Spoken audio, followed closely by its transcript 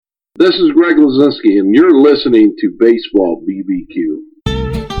This is Greg Lazinski, and you're listening to Baseball BBQ.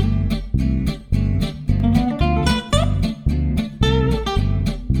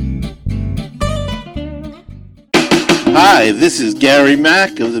 Hi, this is Gary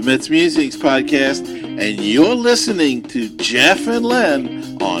Mack of the Mets Musics Podcast, and you're listening to Jeff and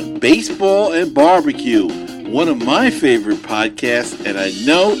Len on Baseball and Barbecue, one of my favorite podcasts, and I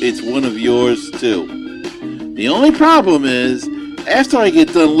know it's one of yours too. The only problem is, after I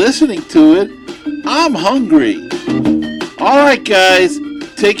get done listening to it, I'm hungry. All right, guys,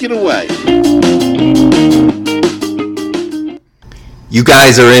 take it away. You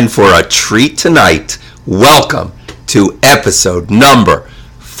guys are in for a treat tonight. Welcome to episode number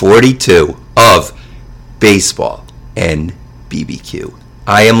 42 of Baseball and BBQ.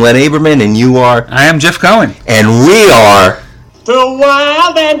 I am Len Aberman, and you are? I am Jeff Cohen. And we are... Two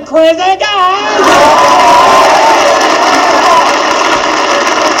wild and crazy guys!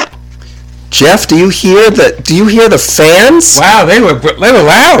 Jeff, do you hear the fans? Wow, they were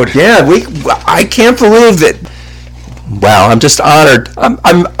loud. Yeah, I can't believe that. Wow, I'm just honored.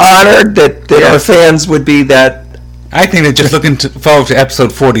 I'm honored that our fans would be that. I think they're just looking forward to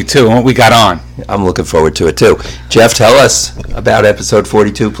episode 42 and what we got on. I'm looking forward to it too. Jeff, tell us about episode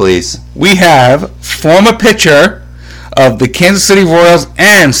 42, please. We have former pitcher of the Kansas City Royals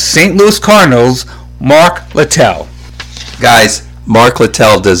and St. Louis Cardinals, Mark Littell. Guys, Mark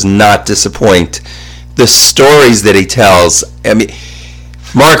Littell does not disappoint. The stories that he tells, I mean,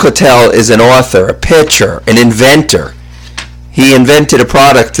 Mark Littell is an author, a pitcher, an inventor. He invented a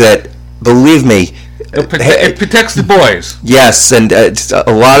product that, believe me, it protects the boys. Yes, and a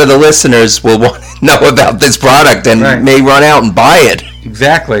lot of the listeners will want to know about this product and may run out and buy it.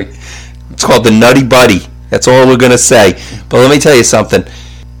 Exactly. It's called the Nutty Buddy. That's all we're going to say. But let me tell you something.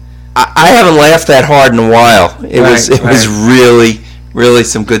 I haven't laughed that hard in a while. It was really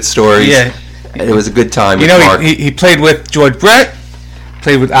some good stories. Yeah. It was a good time with Mark. He played with George Brett,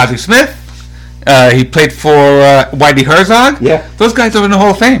 played with Ozzie Smith. He played for Whitey Herzog. Yeah. Those guys are in the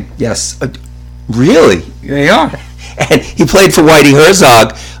Hall of Fame. Yes. Really? They are. And he played for Whitey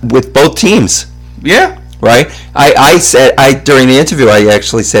Herzog with both teams. Yeah. Right? I said during the interview, I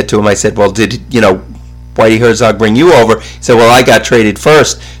actually said to him, I said, well, did Whitey Herzog bring you over? He said, well, I got traded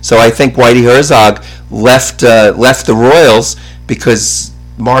first. So I think Whitey Herzog left the Royals because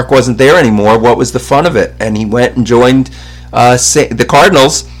Mark wasn't there anymore. What was the fun of it? And he went and joined the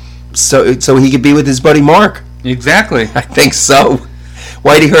Cardinals so he could be with his buddy Mark. Exactly. I think so.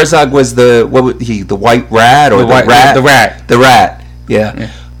 Whitey Herzog was the White Rat or the Rat? The Rat,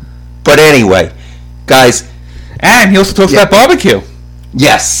 yeah. But anyway, guys. And he also talks about barbecue.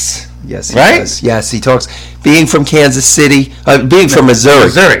 Yes, he does. Yes, he talks. Being from Kansas City, from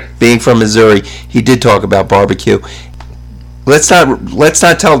Missouri. Being from Missouri, he did talk about barbecue. Let's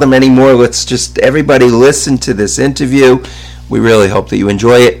not tell them anymore. Let's just everybody listen to this interview. We really hope that you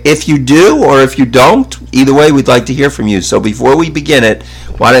enjoy it. If you do or if you don't, either way, we'd like to hear from you. So before we begin it,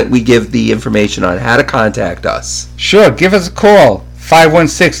 why don't we give the information on how to contact us? Sure. Give us a call,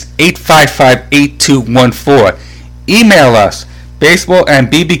 516-855-8214. Email us,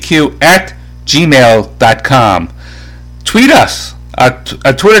 baseballandbbq@gmail.com. Tweet us. Our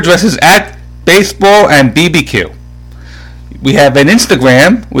Twitter address is @baseballandbbq. We have an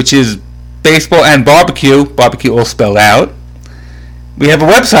Instagram, which is Baseball and Barbecue, barbecue all spelled out. We have a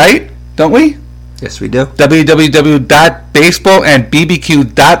website, don't we? Yes, we do.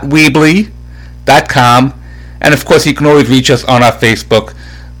 www.baseballandbbq.weebly.com. And, of course, you can always reach us on our Facebook.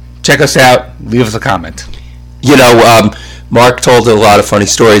 Check us out. Leave us a comment. Mark told a lot of funny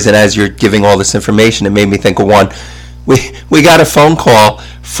stories, and as you're giving all this information, it made me think of one. We got a phone call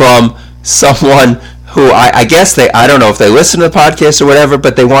from someone who I guess I don't know if they listen to the podcast or whatever,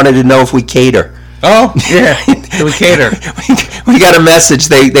 but they wanted to know if we cater. Oh, yeah, we cater. We got a message.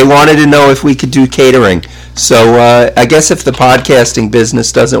 They wanted to know if we could do catering. So I guess if the podcasting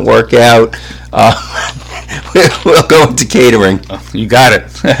business doesn't work out, we'll go into catering. Oh, you got it.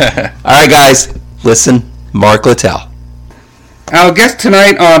 All right, guys, listen, Mark Littell. Our guest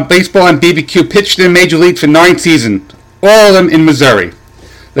tonight on Baseball and BBQ pitched in Major League for 9 seasons, all of them in Missouri.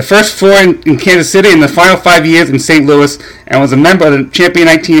 The first 4 in Kansas City and the final 5 years in St. Louis, and was a member of the champion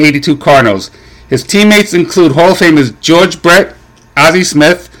 1982 Cardinals. His teammates include Hall of Famers George Brett, Ozzie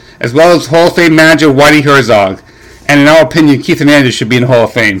Smith, as well as Hall of Fame manager Whitey Herzog. And in our opinion, Keith Hernandez should be in the Hall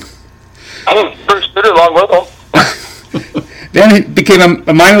of Fame. I was first bidder along with him. Then he became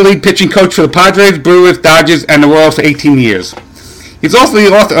a minor league pitching coach for the Padres, Brewers, Dodgers, and the Royals for 18 years. He's also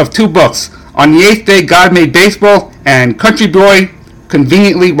the author of 2 books, On the Eighth Day God Made Baseball and Country Boy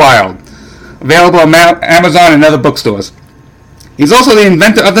Conveniently Wild, available on Amazon and other bookstores. He's also the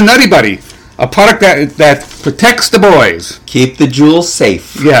inventor of the Nutty Buddy, a product that protects the boys. Keep the jewels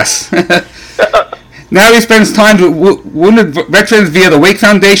safe. Yes. Now he spends time with wounded veterans via the Wake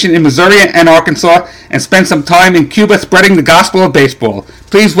Foundation in Missouri and Arkansas, and spends some time in Cuba spreading the gospel of baseball.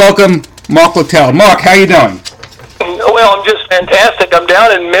 Please welcome Mark Littell. Mark, how you doing? Well, I'm just fantastic. I'm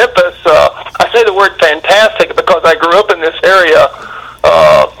down in Memphis. I say the word fantastic because I grew up in this area.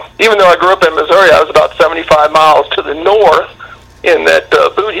 Even though I grew up in Missouri, I was about 75 miles to the north in that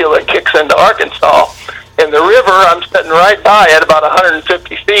boot heel that kicks into Arkansas. And the river, I'm sitting right by at about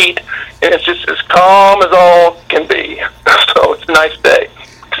 150 feet, and it's just as calm as all can be. So it's a nice day,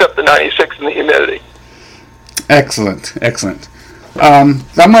 except the 96 and the humidity. Excellent, excellent. So I'm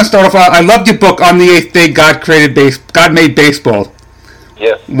going to start off. I loved your book, On the Eighth Day, God Made Baseball.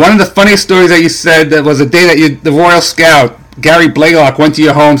 Yes. One of the funniest stories that you said that was the day that the Royal Scout, Gary Blaylock, went to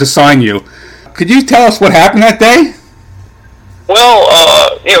your home to sign you. Could you tell us what happened that day? Well,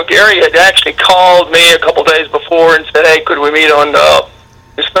 Gary had actually called me a couple days before and said, hey, could we meet on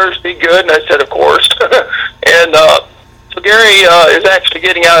is Thursday good? And I said, of course. And so Gary is actually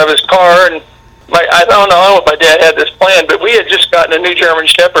getting out of his car, and I don't know if my dad had this plan, but we had just gotten a new German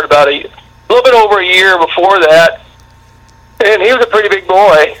Shepherd about a little bit over a year before that, and he was a pretty big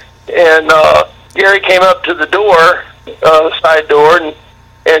boy. And Gary came up to the door, the side door,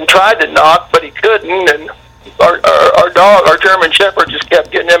 and tried to knock, but he couldn't, and our dog, our German Shepherd, just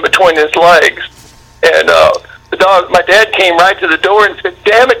kept getting in between his legs. And the dog, my dad came right to the door and said,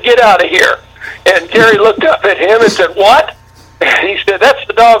 damn it, get out of here. And Gary looked up at him and said, what? And he said, that's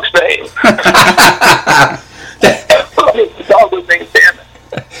the dog's name. The dog was named Damn It.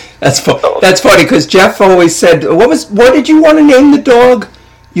 That's funny, because Jeff always said, what did you want to name the dog?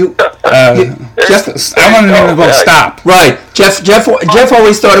 Jeff, I want to name the dog Stop. Right. Jeff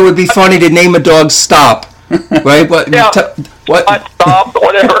always thought it would be funny to name a dog Stop. Right? What? Stop,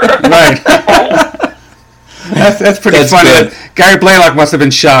 whatever. Right. That's pretty funny. Good. Gary Blaylock must have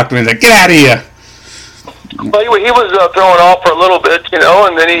been shocked when he said, get out of here. Well, he was throwing off for a little bit,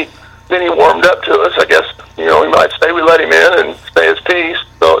 and then he warmed up to us, I guess. We might say we let him in and stay his peace.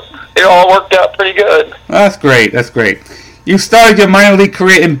 So it all worked out pretty good. That's great. You started your minor league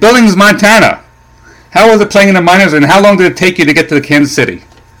career in Billings, Montana. How was it playing in the minors, and how long did it take you to get to Kansas City?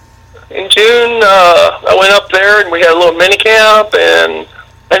 In June, I went up there, and we had a little mini camp, and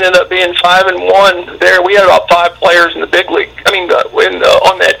ended up being 5-1 there. We had about 5 players in the big league.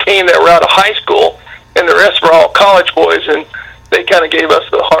 On that team that were out of high school, and the rest were all college boys, and they kind of gave us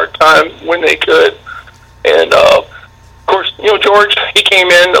a hard time when they could. And of course, George, he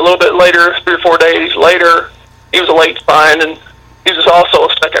came in a little bit later, 3 or 4 days later. He was a late sign, and he was also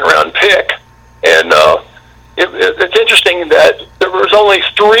a second-round pick. And it's interesting that there was only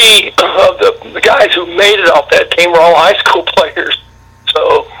 3 of the guys who made it off that team were all high school players.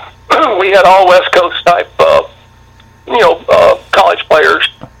 So we had all West Coast type, college players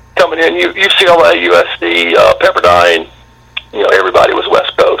coming in. UCLA, USC, Pepperdine. Everybody was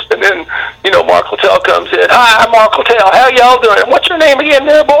West Coast. And then, Mark Littell comes in. Hi, I'm Mark Littell. How y'all doing? What's your name again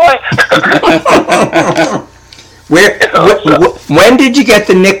there, boy? When did you get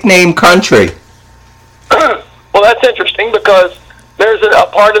the nickname Country? Well, that's interesting because there's a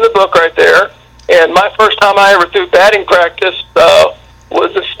part in the book right there. And my first time I ever threw batting practice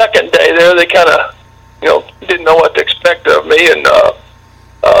was the second day there. They kind of, didn't know what to expect of me, and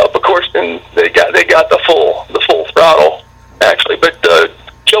of course, then they got the full throttle actually. But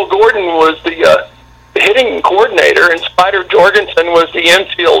Joe Gordon was the hitting coordinator, and Spider Jorgensen was the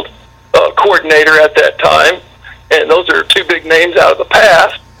infield coordinator at that time. And those are 2 big names out of the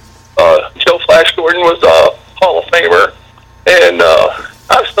past. Joe Flash Gordon was a Hall of Famer, and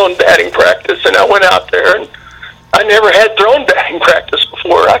I was throwing batting practice, and I went out there, and I never had thrown batting practice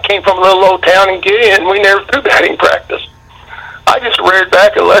before. I came from a little old town in Gideon, and we never threw batting practice. I just reared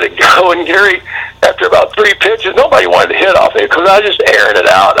back and let it go, and Gary, after about 3 pitches, nobody wanted to hit off me because I was just airing it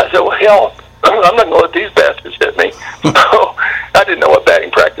out. I said, well, hell, I'm not going to let these bastards hit me. So I didn't know what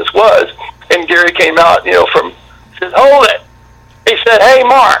batting practice was. And Gary came out, says, hold it. He said, hey,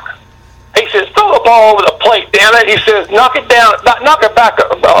 Mark. He says, throw the ball over the plate, damn it. He says, knock it back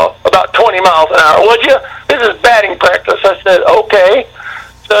about 20 miles an hour, would you? This is batting practice. I said, okay.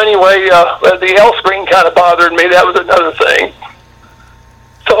 So anyway, the L screen kind of bothered me. That was another thing.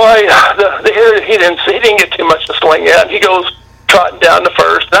 So the hitter, he didn't get too much to swing at. He goes trotting down to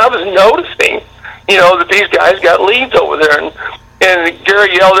first, and I was noticing, that these guys got leads over there, and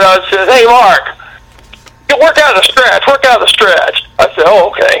Gary yelled out and said, hey, Mark, work out of the stretch. I said, oh,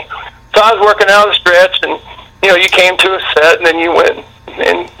 okay. So I was working out of the stretch, and, you came to a set, and then you went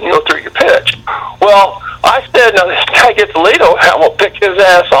and, threw your pitch. Well, I said, now this guy gets the lead over, I'm going to pick his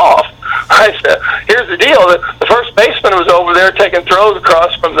ass off. I said, here's the deal. The first baseman was over there taking throws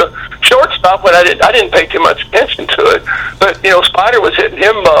across from the shortstop, but I didn't pay too much attention to it. But, Spider was hitting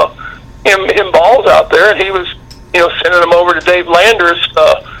him balls out there, and he was, sending them over to Dave Landers,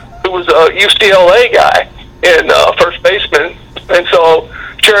 who was a UCLA guy and first baseman. And so,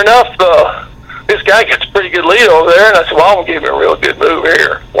 sure enough, this guy gets a pretty good lead over there, and I said, well, I'm going to give him a real good move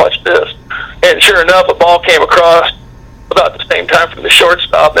here. Watch this. And sure enough, a ball came across about the same time from the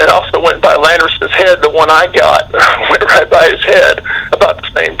shortstop, and also went by Landers's head. The one I got went right by his head about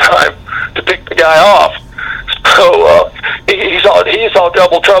the same time to pick the guy off. So he saw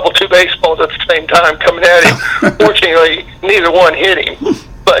double trouble, two baseballs at the same time coming at him. Fortunately, neither one hit him,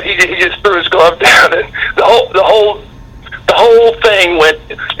 but he just threw his glove down, and the whole thing went.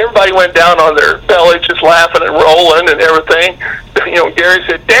 Everybody went down on their bellies, just laughing and rolling and everything. Gary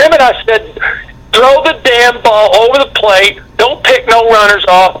said, "Damn it!" I said, "Throw the damn ball over the plate. Don't pick no runners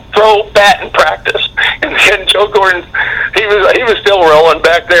off. Throw bat in practice." And then Joe Gordon, he was still rolling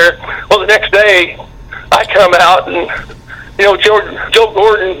back there. Well, the next day, I come out and Joe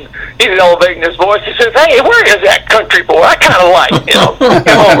Gordon, he's elevating his voice. He says, "Hey, where is that country boy? I kind of like him.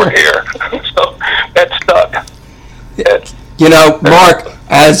 Come over here." So that stuck. Mark,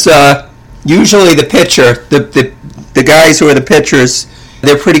 as usually the pitcher, the guys who are the pitchers,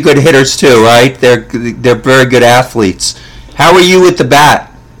 they're pretty good hitters too, right? They're very good athletes. How are you with the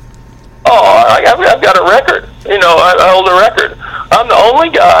bat? Oh, I've got a record. I hold a record. I'm the only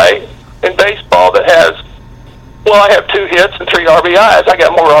guy in baseball that has. Well, I have 2 hits and 3 RBIs. I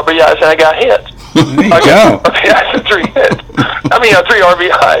got more RBIs than I got hits. There you go. RBIs and 3 hits. 3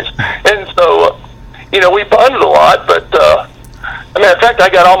 RBIs. And so, we bunted a lot, but in fact, I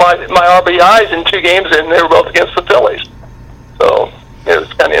got all my RBIs in 2 games, and they were both against the Phillies. So it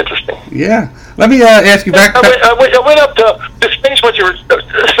was kind of interesting. Yeah. Let me ask you back. I went up to finish what you were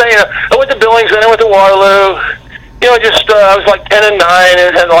saying. I went to Billings, then I went to Waterloo. I was like 10-9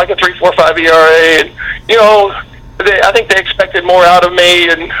 and had like a 3.45 ERA, and I think they expected more out of me,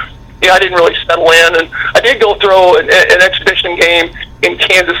 and I didn't really settle in. And I did go throw an exhibition game in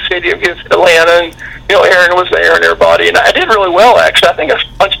Kansas City against Atlanta, and Aaron was there and everybody, and I did really well actually. I think I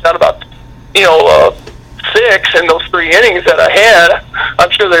punched out about 6 in those 3 innings that I had. I'm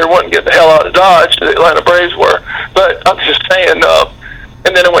sure they were wanting to get the hell out of Dodge. The Atlanta Braves were, but I'm just saying.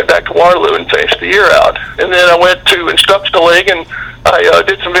 And then I went back to Waterloo and finished the year out. And then I went to Instructional League, and I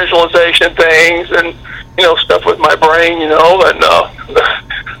did some visualization things and stuff with my brain, and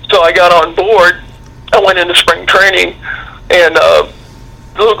so I got on board. I went into spring training, and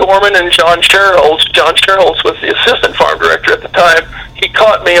Lou Gorman and John Sherholz was the assistant farm director at the time. He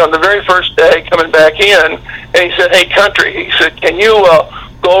caught me on the very first day coming back in, and he said, "Hey, Country," he said, "can you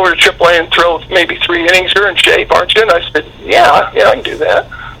go over to AAA and throw maybe 3 innings? You're in shape, aren't you?" And I said, yeah, I can do that.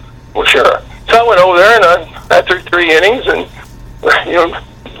 Well, sure. So I went over there, and I threw 3 innings, and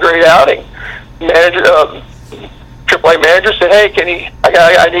great outing. AAA manager said, "Hey,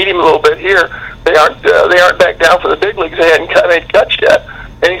 I need him a little bit here. They aren't back down for the big leagues. They hadn't made cuts yet."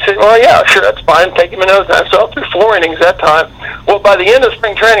 And he said, "Well, yeah, sure, that's fine. Take him another time." So I threw 4 innings that time. Well, by the end of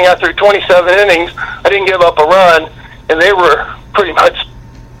spring training, I threw 27 innings. I didn't give up a run, and they were pretty much.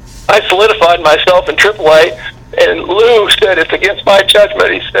 I solidified myself in AAA, and Lou said it's against my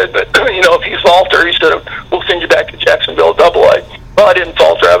judgment. He said, "But if you falter," he said, "we'll send you back to Jacksonville AA." Well, I didn't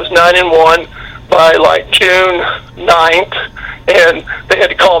falter. I was 9-1 by like June 9th, and they had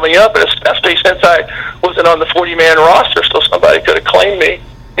to call me up, and especially since I wasn't on the 40-man roster, so somebody could have claimed me,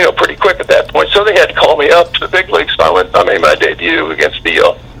 pretty quick at that point. So they had to call me up to the big leagues. So I made my debut against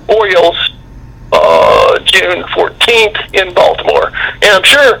the Orioles. June 14th in Baltimore. And I'm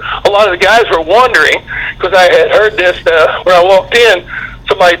sure a lot of the guys were wondering, because I had heard this when I walked in.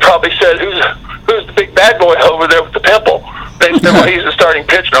 Somebody probably said, who's the big bad boy over there with the pimple? They said, well, he's the starting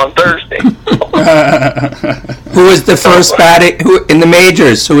pitcher on Thursday. Who was the first in the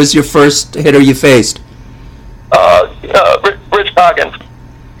majors? Who was your first hitter you faced? Rich Coggins,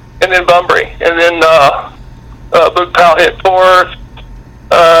 and then Bunbury, and then Boog Powell hit 4th.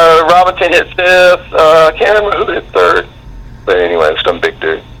 Robinson hit 5th. I can't remember who hit 3rd. But anyway, some big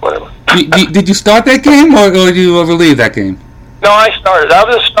dude. Whatever. Did you start that game, or did you relieve that game? No, I started. I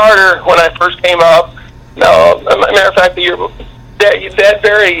was a starter when I first came up. No, as a matter of fact, that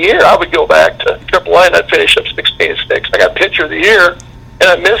very year, I would go back to AAA and I'd finish up 16-6. I got pitcher of the year, and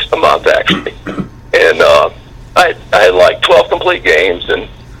I missed a month actually. And I had like 12 complete games, and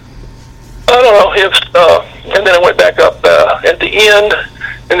I don't know and then I went back up at the end,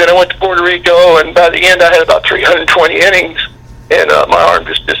 and then I went to Puerto Rico, and by the end I had about 320 innings, and my arm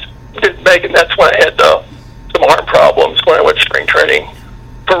just didn't make it. And that's when I had some arm problems when I went to spring training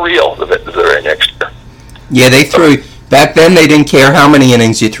for real the very next year. Yeah, they threw. Back then, they didn't care how many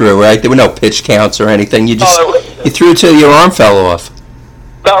innings you threw, right? There were no pitch counts or anything. You just you threw till your arm fell off.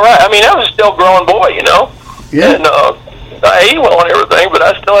 About right. I mean, I was still a growing boy, you know. Yeah. And I ate well and everything, but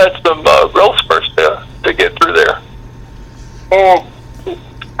I still had some growth spurts to get through there.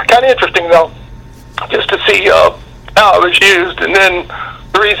 Kind of interesting, though, just to see how it was used. And then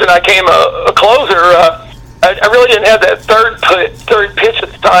the reason I came a closer, I really didn't have that third pitch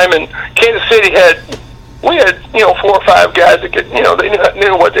at the time, and Kansas City we had 4 or 5 guys that could, they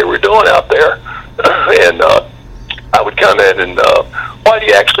knew what they were doing out there, and I would come in, and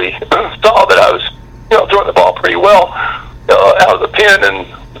Whitey actually saw that I was, throwing the ball pretty well out of the pen, and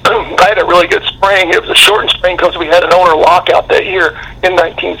I had a really good spring. It was a shortened spring because we had an owner lockout that year in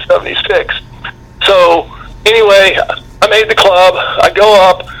 1976. So anyway, I made the club. I go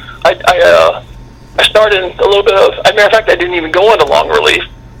up. I started a little bit of. As a matter of fact, I didn't even go into long relief.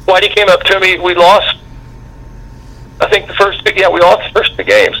 Whitey came up to me. We lost. I think we lost the first 2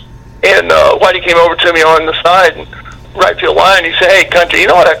 games. And Whitey came over to me on the side and right field line. He said, "Hey, Country, you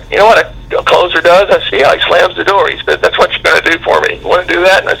know what a closer does?" I said, "Yeah, he slams the door." He said, "That's what you're going to do for me. You want to do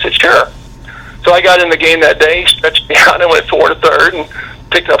that?" And I said, "Sure." So I got in the game that day, stretched me out, and went 4 1/3 and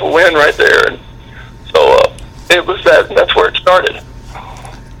picked up a win right there. And so it was that's where it started.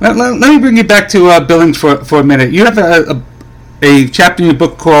 Let me bring you back to Billings for a minute. You have a chapter in your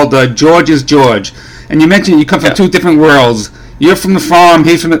book called George is George, and you mentioned you come from 2 different worlds. You're from the farm,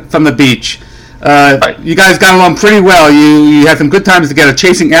 he's from the beach. Right. You guys got along pretty well. You had some good times together,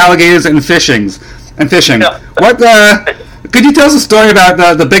 chasing alligators and fishing. Yeah. What? Could you tell us a story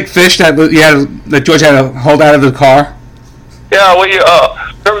about the big fish that George had to hold out of the car? Yeah,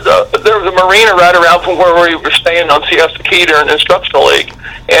 there was a marina right around from where we were staying on Siesta Key during the instructional league,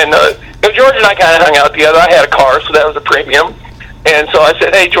 and George and I kind of hung out together. I had a car, so that was a premium. And so I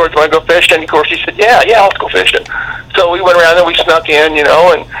said, "Hey, George, want to go fishing?" And of course he said, yeah, let's go fishing. So we went around and we snuck in,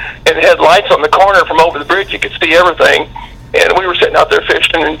 and it had lights on the corner from over the bridge. You could see everything. And we were sitting out there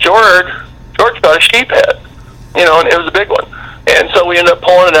fishing, and George got a sheep head, and it was a big one. And so we ended up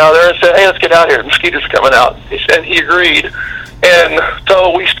pulling it out there and said, "Hey, let's get out here. The mosquitoes are coming out." He said he agreed. And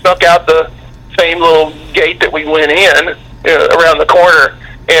so we snuck out the same little gate that we went in around the corner.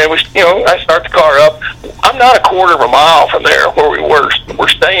 And I start the car up. I'm not a quarter of a mile from there where we're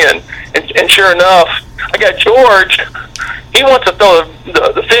staying. And sure enough, I got George. He wants to throw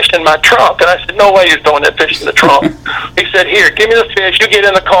the fish in my trunk. And I said, "No way you're throwing that fish in the trunk." He said, "Here, give me the fish. You get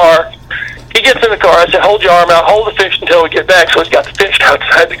in the car." He gets in the car. I said, "Hold your arm out. Hold the fish until we get back." So he's got the fish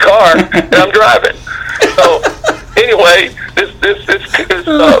outside the car, and I'm driving. So anyway, this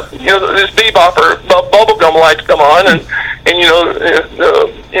bebopper bubblegum lights come on, and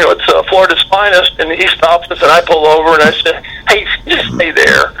it's Florida's finest, and he stops us, and I pull over, and I said, "Hey, just stay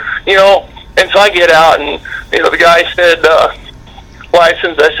there," And so I get out, and the guy said,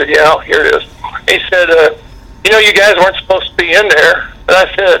 "License?" I said, "Yeah, here it is." He said, "You guys weren't supposed to be in there." And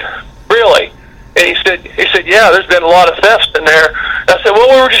I said, "Really?" And he said, "Yeah, there's been a lot of thefts in there." And I said, "Well,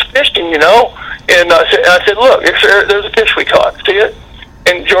 we were just fishing, And I said, "Look, there's a fish we caught. See it?"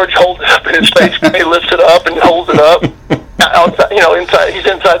 And George holds it up in his face. He lifts it up and holds it up outside. Inside. He's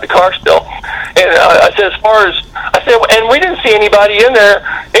inside the car still. And I said, and we didn't see anybody in there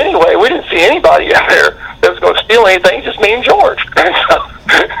anyway. We didn't see anybody in there that was going to steal anything. Just me and George. And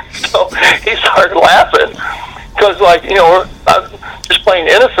so he started laughing because, I'm just plain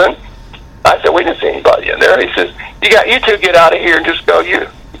innocent. I said, "We didn't see anybody in there." He says, "You 2 get out of here and just go.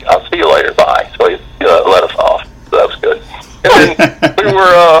 I'll see you later. Bye." So he let us off. So that was good. And then we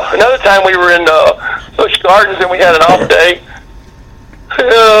were another time we were in Busch Gardens, and we had an off day.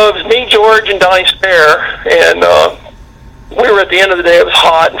 It was me, George, and Donnie Spare, and we were at the end of the day. It was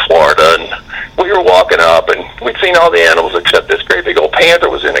hot in Florida, and we were walking up, and we'd seen all the animals except this great big old panther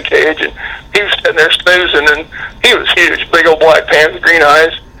was in a cage, and he was sitting there snoozing, and he was huge, big old black panther, green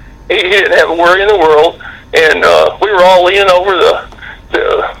eyes. He didn't have a worry in the world, and we were all leaning over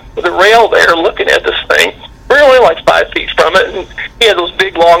the rail there, looking at this thing. We were only like 5 feet from it, and he had those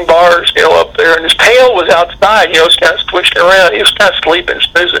big long bars, up there, and his tail was outside. It was kind of swishing around. He was kind of sleeping,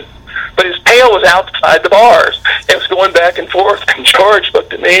 snoozing, but his tail was outside the bars. It was going back and forth. And George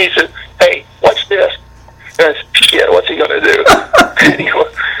looked at me. He said, "Hey, watch this." And I said, "Shit, what's he going to do?"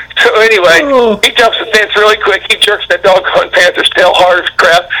 So anyway, he jumps the fence really quick. He jerks that doggone panther's tail hard as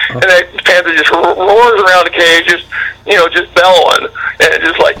crap, and that panther just roars around the cage, just bellowing, and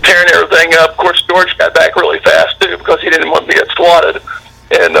just like tearing everything up. Of course, George got back really fast too because he didn't want to get swatted,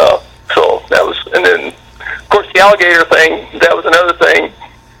 and so that was. And then, of course, the alligator thing. That was another thing.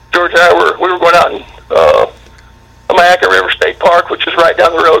 George and I were going out and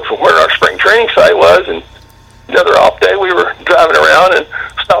road from where our spring training site was, and another off day, we were driving around and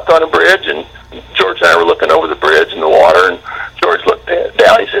stopped on a bridge, and George and I were looking over the bridge in the water, and George looked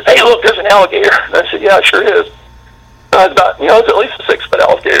down. He says, "Hey, look, there's an alligator." And I said, "Yeah, it sure is." It's about, it's at least a 6-foot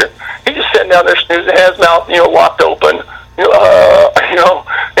alligator. He's just sitting down there snoozing, has his mouth, locked open,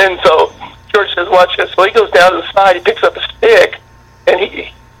 and so George says, "Watch this." So he goes down to the side, he picks up a stick, and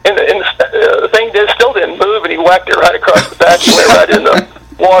the thing still didn't move, and he whacked it right across the back and went right in the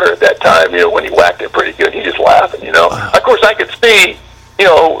water at that time, when he whacked it pretty good. He just laughing, Of course, I could see,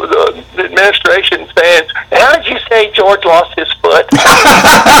 the administration saying, "How did you say George lost his foot?"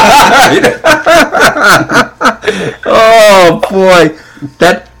 Oh, boy.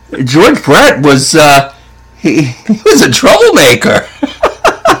 That George Brett was, he was a troublemaker.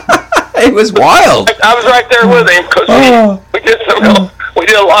 It was wild. I was right there with him, because we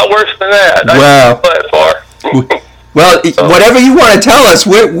did a lot worse than that. Wow. That far. Well, whatever you want to tell us,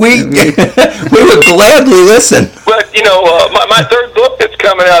 we would gladly listen. But, my third book that's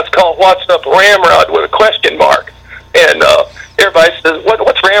coming out is called What's Up Ramrod, with a question mark. And everybody says,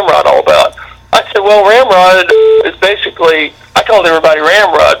 what's Ramrod all about? I said, well, Ramrod is basically, I called everybody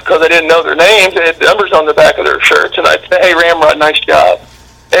Ramrod because I didn't know their names. They had numbers on the back of their shirts. And I'd say, "Hey, Ramrod, nice job."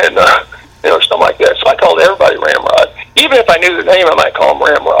 And, something like that. So I called everybody Ramrod. Even if I knew the name, I might call them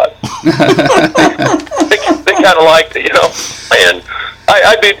Ramrod. They kind of liked it, And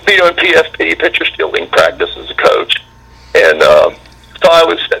I'd be doing PFP, pitcher fielding practice, as a coach. And so I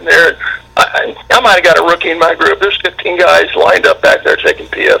was sitting there. I might have got a rookie in my group. There's 15 guys lined up back there taking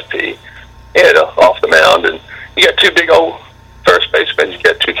PFP and off the mound. And you got two big old first basemen. You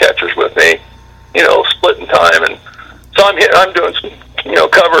got two catchers with me, splitting time. And so I'm doing some,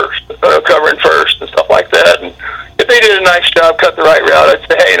 covering first and stuff like that. And if they did a nice job, cut the right route, I'd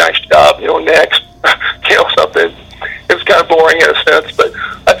say, "Hey, nice job," next. Something. It was kind of boring in a sense, but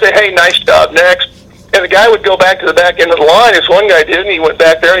I'd say, "Hey, nice job, next." And the guy would go back to the back end of the line. This one guy did, and he went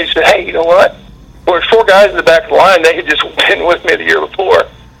back there and he said, "Hey, you know what? Well, there's 4 guys in the back of the line. They had just been with me the year before."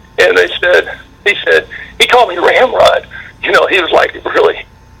 And he said, he called me Ramrod. He was like, "Really?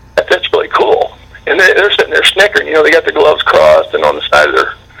 That's really cool." And they're sitting there snickering. They got their gloves crossed and on the side of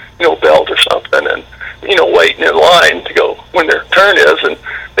their, belt or something, and, waiting in line to go when their turn is. And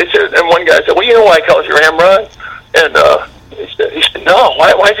they said, and one guy said, "Well, you know why he calls you Ramrod?" And he said, "No,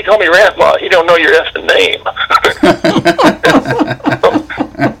 why does he call me Ramrod? He don't know your effing name."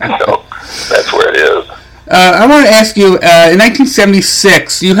 So that's where it is. I want to ask you, in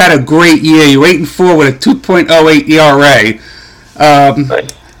 1976, you had a great year. You were 8-4 with a 2.08 ERA.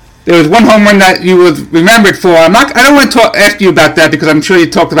 There was one home run that you were remembered for. I don't want to ask you about that because I'm sure you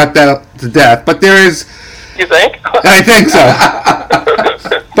talked about that to death. But there is. You think? I think so.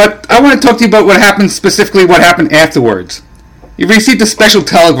 But I want to talk to you about what happened afterwards. You received a special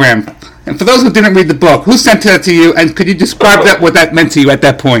telegram, and for those who didn't read the book, who sent that to you, and could you describe what that meant to you at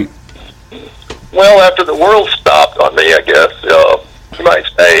that point? Well, after the world stopped on me, I guess you might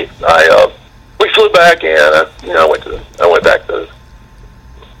say, we flew back in. I went back to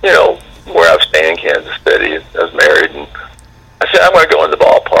where I was staying in Kansas City. I was married, and I said, "I'm going to go in the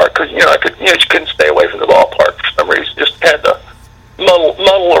ballpark," because you couldn't stay away from the ballpark for some reason. Just had to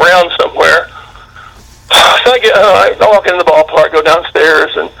muddle around somewhere. So I walk into the ballpark, go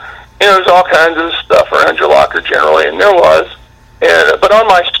downstairs, and there's all kinds of stuff around your locker generally, and there was. But on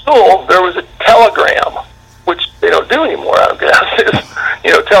my stool there was a telegram, which they don't do anymore, I guess.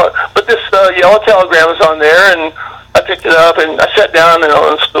 But this yellow telegram was on there, and I picked it up and I sat down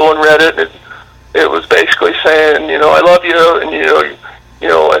on the stool and read it. It was basically saying, "I love you, and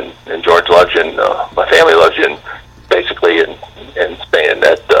and George loves you, and my family loves you," and basically, and saying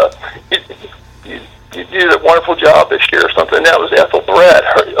that you did a wonderful job this year or something. And that was Ethel Brett,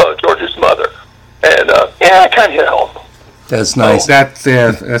 George's mother, and I kind of hit home. That's nice. That's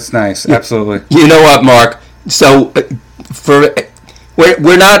nice. Yeah. Absolutely. You know what, Mark? So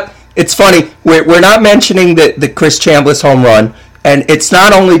we're not. It's funny. We're not mentioning the Chris Chambliss home run, and it's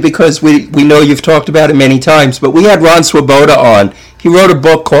not only because we know you've talked about it many times, but we had Ron Swoboda on. He wrote a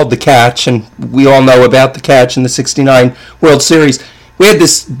book called The Catch, and we all know about The Catch in the '69 World Series. We had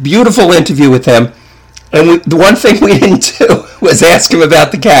this beautiful interview with him, and the one thing we didn't do was ask him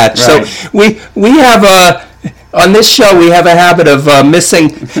about the catch. Right. So we have on this show we have a habit of missing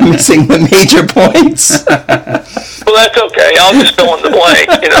the major points. Well, that's okay. I'll just fill in the blank,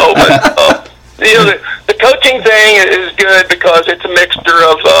 But the coaching thing is good because it's a mixture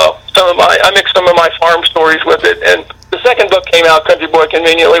of I mix some of my farm stories with it, and the second book came out, Country Boy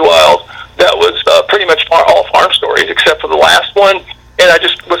Conveniently Wild. That was pretty much all farm stories except for the last one. And I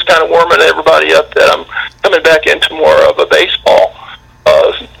just was kind of warming everybody up that I'm coming back into more of a baseball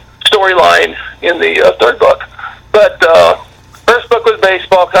storyline in the third book. But first book was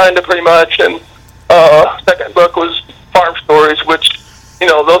baseball, kind of pretty much, and second book was farm stories, which, you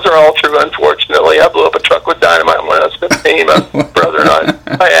know, those are all true, unfortunately. I blew up a truck with dynamite when I was 15, my brother and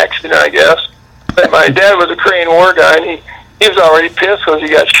I, by accident, I guess. But my dad was a Korean War guy, and he was already pissed because he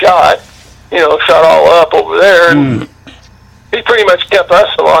got shot, you know, shot all up over there. And he pretty much kept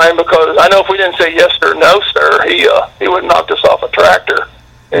us alive because I know if we didn't say yes or no, sir, he would have knocked us off a tractor.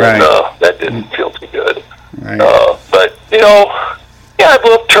 And that didn't feel too good. Right. But, you know, yeah, I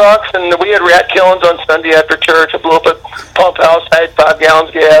blew up trucks, and we had rat killings on Sunday after church. I blew up a pump house. I had 5 gallons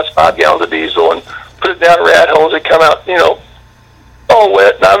of gas, 5 gallons of diesel, and put it down rat holes. They come out, you know, all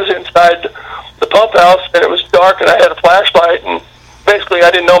wet. And I was inside the pump house, and it was dark, and I had a flashlight, and basically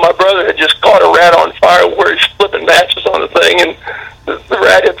I didn't know my brother had just caught a rat on fire where he's flipping matches on the thing, and the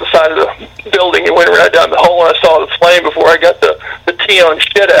rat hit the side of the building and went right down the hole, and I saw the flame before I got the tea on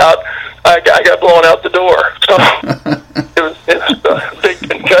shit out. I got blown out the door. So it was a big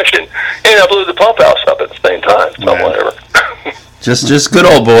concussion, and I blew the pump house up at the same time. So whatever. Just good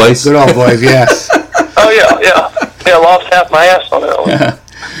old boys. Good old boys, yes. Oh yeah. I lost half my ass on that one.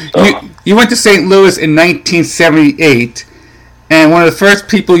 So. You went to St. Louis in 1978, and one of the first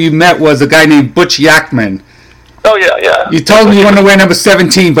people you met was a guy named Butch Yackman. Oh yeah. You told him you wanted to wear number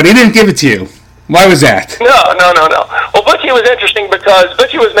 17, but he didn't give it to you. Why was that? No. Well, Butchie was interesting because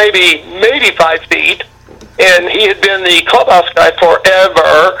Butchie was maybe 5 feet, and he had been the clubhouse guy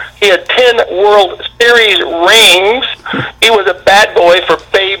forever. He had 10 World Series rings. He was a bad boy for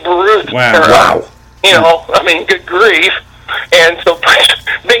Babe Ruth. Wow. You know, I mean, good grief. And so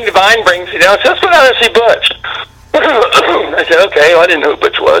Bing Devine brings me down and says, let's go down and see Butch. I said, okay. Well, I didn't know who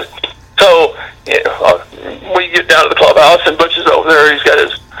Butch was. So we get down to the clubhouse, and Butch is over there. He's got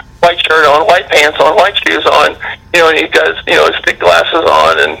his white shirt on, white pants on, white shoes on, you know, and he got his, you know, his thick glasses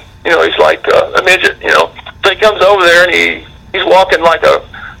on, and, you know, he's like a midget, you know. So he comes over there, and he's walking like a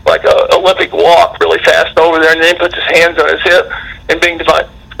Olympic walk really fast over there, and then he puts his hands on his hip, and Bing Devine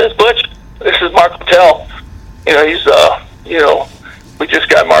says, Butch, this is Mark Littell. You know, he's, you know, we just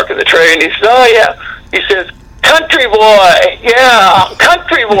got Mark in the tray, and he says, oh, yeah. He says, country boy, yeah,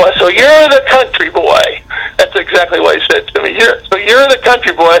 country boy. So you're the country boy. That's exactly what he said to me. So you're the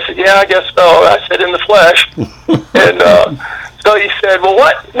country boy. I said, yeah, I guess so. I said, in the flesh. And so he said, well,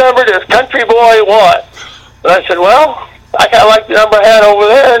 what number does country boy want? And I said, well, I kind of like the number I had over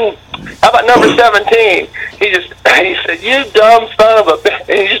there. And how about number 17? He said, you dumb son of a bitch.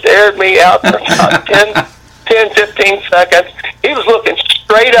 And he just aired me out for about 10, 15 seconds. He was looking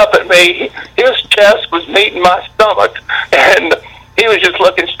straight up at me. His chest was meeting my stomach, and he was just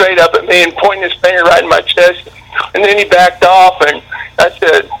looking straight up at me and pointing his finger right in my chest. And then he backed off, and I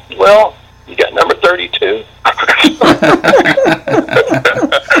said, well, you got number 32?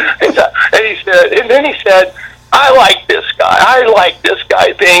 And then he said, I like this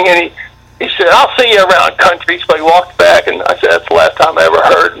guy being, and he said, I'll see you around country. So he walked back, and I said, that's the last time I ever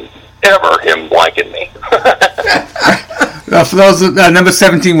heard him liking me. For those, number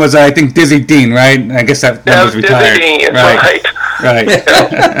 17 was, I think, Dizzy Dean, right? I guess that was retired. Dizzy Dean, right.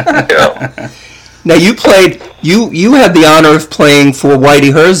 Yeah. Now you played. You had the honor of playing for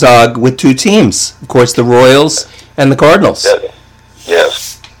Whitey Herzog with 2 teams, of course, the Royals and the Cardinals.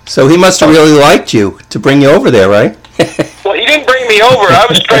 Yes. So he must have really liked you to bring you over there, right? Well, he didn't bring me over. I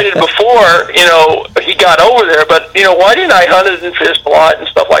was traded before, you know, he got over there. But, you know, Whitey and I hunted and fished a lot and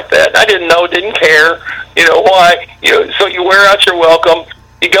stuff like that. I didn't care, you know, why. You know, so you wear out your welcome.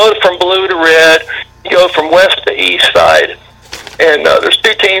 You go from blue to red. You go from west to east side. And there's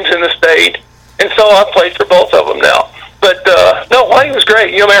 2 teams in the state. And so I played for both of them now. But, no, Whitey was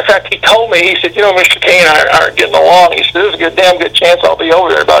great. You know, matter of fact, he told me, he said, you know, Mr. Kane and I aren't getting along. He said, there's a damn good chance I'll be over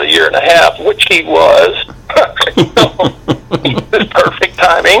there about 1.5 years, which he was. It was perfect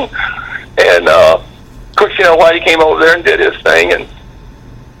timing. And, of course, you know, Whitey came over there and did his thing and,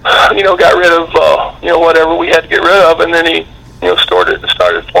 you know, got rid of, you know, whatever we had to get rid of. And then he, you know, started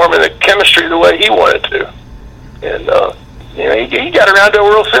forming the chemistry the way he wanted to. And, you know, he got around to a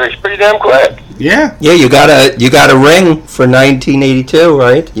World Series pretty damn quick. Yeah, you got a ring for 1982,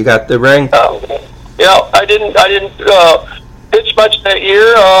 right? You got the ring. Yeah, I didn't pitch much that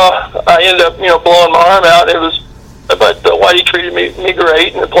year. I ended up, you know, blowing my arm out. But Whitey treated me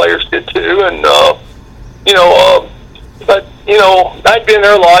great, and the players did too. And you know, but you know, I'd been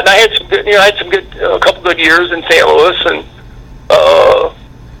there a lot, and I had some good, you know, a couple good years in St. Louis, and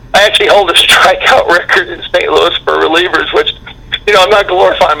I actually hold a strikeout record in St. Louis for relievers, which, you know, I'm not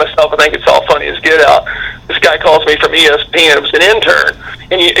glorifying myself. I think it's all funny as get out. This guy calls me from ESPN. It was an intern.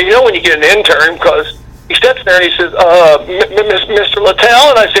 And you know when you get an intern, because he sits there and he says, Mr. Littell?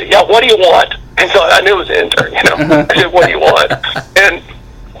 And I said, yeah, what do you want? And so I knew it was an intern, you know. I said, what do you want? And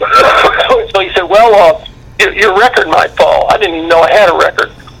so he said, well, your record might fall. I didn't even know I had a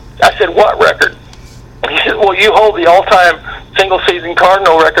record. I said, what record? He said, well, you hold the all-time single-season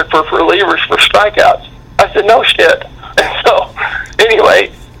Cardinal record for relievers for strikeouts. I said, no shit. And so,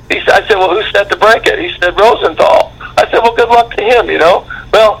 anyway, I said, well, who's set to break it? He said, Rosenthal. I said, well, good luck to him, you know.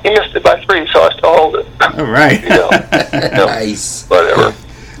 Well, he missed it by 3, so I still hold it. All right. You know, Nice. Whatever.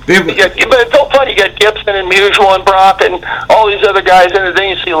 But it's so funny. You got Gibson and Musial and Brock and all these other guys, and then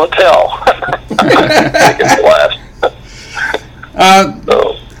you see Littell. I think it's blast.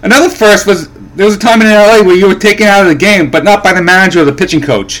 Another first was, there was a time in LA where you were taken out of the game, but not by the manager or the pitching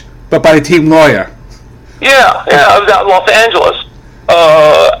coach, but by the team lawyer. Yeah, I was out in Los Angeles.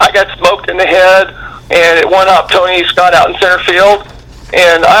 I got smoked in the head, and it went up Tony Scott out in center field.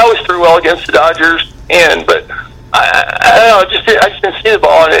 And I always threw well against the Dodgers, but I don't know, I just didn't see the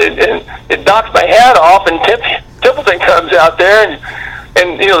ball, and it knocked my hat off. And Templeton comes out there,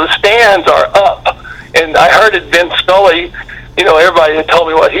 and you know the stands are up, and I heard it. Vince Scully, you know, everybody had told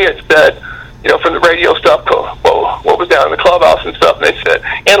me what he had said, you know, from the radio stuff, what was down in the clubhouse and stuff, and they said,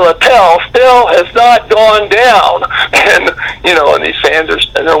 and Littell still has not gone down. And, you know, and these fans are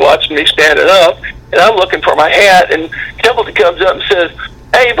sitting there watching me standing up, and I'm looking for my hat, and Templeton comes up and says,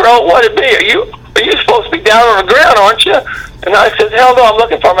 hey, bro, what'd it be? Are you supposed to be down on the ground, aren't you? And I said, hell no, I'm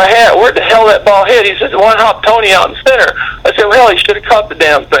looking for my hat. Where'd the hell that ball hit? He says, one hop Tony out in center. I said, well, he should have caught the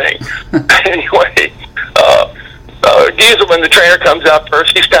damn thing. Anyway, Gieselman, the trainer, comes out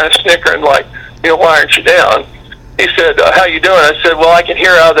first. He's kind of snickering like, you know, why aren't you down? He said, how you doing? I said, well, I can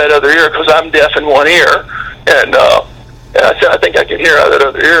hear out of that other ear because I'm deaf in one ear. And I said, I think I can hear out of that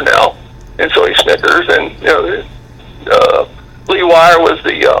other ear now. And so he snickers. And, you know, Lee Wire was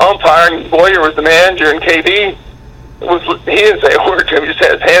the umpire, and Boyer was the manager, and KB he didn't say a word to him. He just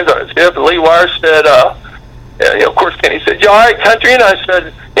had his hands on his hip. And Lee Wire said, you know, of course, Kenny said, you all right, country? And I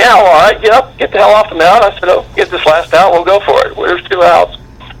said, yeah, all right, yep, get the hell off the mound. I said, oh, get this last out, we'll go for it. There's 2 outs.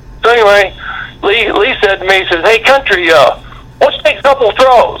 So anyway, Lee said to me, he says, hey, country, let's take a couple of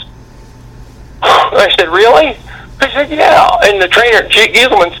throws. And I said, really? He said, yeah. And the trainer,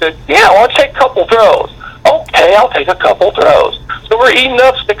 Gieselman, said, yeah, let's take a couple of throws. Okay, I'll take a couple of throws. So we're eating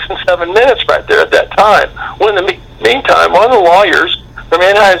up 6 and 7 minutes right there at that time. Well, in the meantime, one of the lawyers from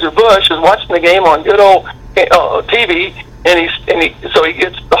Anheuser-Busch is watching the game on good old TV, and so he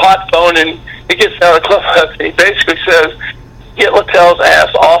gets the hot phone, and he gets out of the clubhouse, and he basically says, get Littell's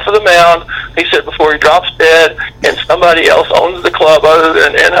ass off of the mound, he said, before he drops dead, and somebody else owns the club other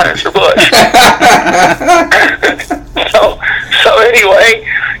than Anheuser-Busch. So anyway,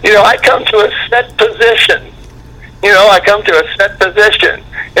 you know, I come to a set position. You know,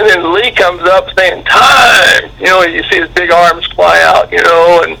 and then Lee comes up saying, time! You know, you see his big arms fly out, you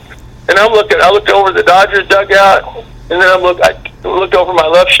know, and I looked over the Dodgers dugout, and then I looked over my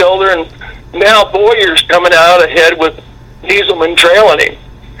left shoulder, and now Boyer's coming out ahead with Gieselman trailing him.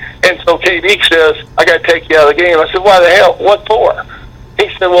 And so KB says, I got to take you out of the game. I said, why the hell? What for? He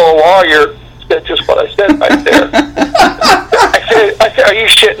said, well, a lawyer said just what I said right there. I said, are you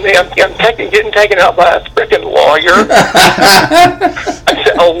shitting me? I'm getting taken out by a freaking lawyer. I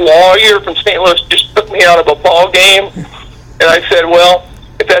said, a lawyer from St. Louis just took me out of a ball game. And I said, well,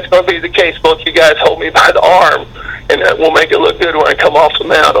 if that's going to be the case, both you guys hold me by the arm, and we'll make it look good when I come off the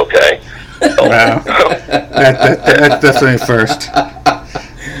mound, okay? So, wow. That's definitely a first.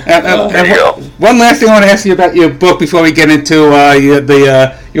 One last thing I want to ask you about your book before we get into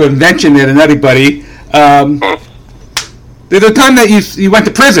your invention there to Nutty Buddy. There's a time that you went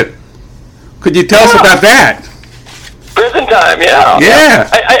to prison. Could you tell us about that? Prison time, yeah. Yeah.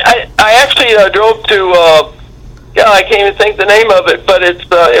 I actually drove to, I can't even think the name of it, but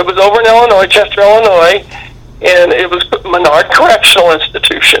it was over in Illinois, Chester, Illinois, and it was Menard Correctional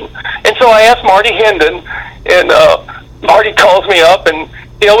Institution. And so I asked Marty Hendon, and Marty calls me up, and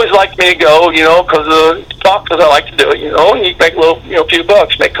he always liked me to go, you know, because I like to do it, you know, and you make a little, you know, few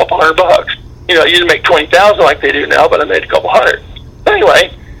bucks, make a couple $100. You know, you didn't make 20,000 like they do now, but I made a couple hundred.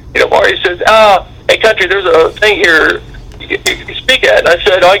 Anyway, you know, Marty says, hey, country, there's a thing here you speak at. And I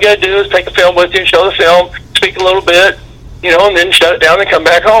said, all you got to do is take a film with you and show the film, speak a little bit, you know, and then shut it down and come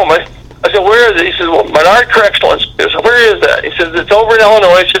back home. I said, where is it? He says, well, Menard Correctional Institute. I said, where is that? He says, it's over in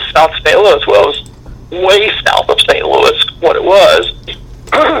Illinois. It's just south of St. Louis. Well, it was way south of St. Louis, what it was.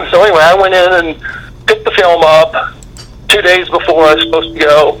 So anyway, I went in and picked the film up 2 days before I was supposed to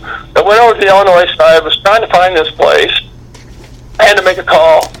go. I went over to the Illinois side. I was trying to find this place. I had to make a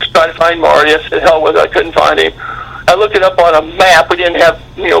call to try to find Marty. I said, hell with it, I couldn't find him. I looked it up on a map. We didn't have,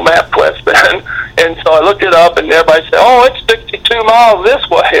 you know, MapQuest then. And so I looked it up, and everybody said, "Oh, it's 62 miles this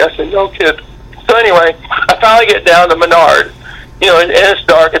way." I said, "No kid." So anyway, I finally get down to Menard. And it's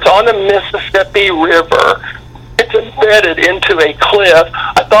dark. It's on the Mississippi River. It's embedded into a cliff.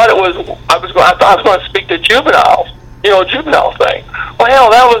 I thought I was going to speak to juveniles. Juvenile thing. Well, hell,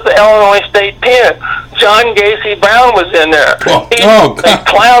 that was the Illinois State Pen. John Gacy Brown was in there. He was a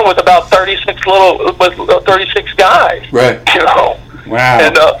clown with about 36 guys. Right. Wow.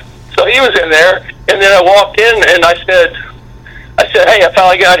 And so he was in there, and then I walked in, and I said, "Hey, I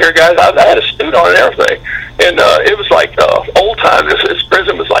finally got here, guys. I had a suit on and everything." And it was like old time. This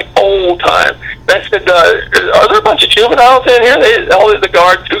prison was like old time. And I said, "Are there a bunch of juveniles in here?"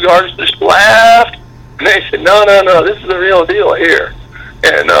 Two guards just laughed. And they said, no, this is the real deal here.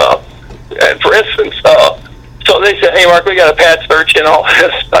 And for instance, so they said, "Hey, Mark, we got a pad search and all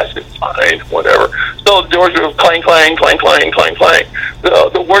this." I said, "Fine, whatever." So George was clang, clang, clang, clang, clang, clang.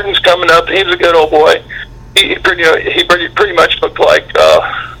 The warden's coming up. He was a good old boy. He pretty much looked like,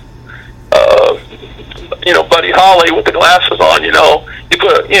 Buddy Holly with the glasses on. You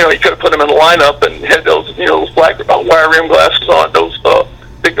could have put him in the lineup and had those, those black wire rim glasses on, those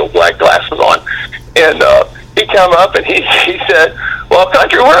big old black glasses on. And he come up and he said, "Well,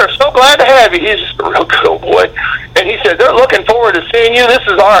 country, we're so glad to have you." He's just a real good old boy. And he said, "They're looking forward to seeing you. This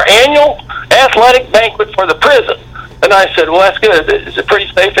is our annual athletic banquet for the prison." And I said, "Well, that's good. Is it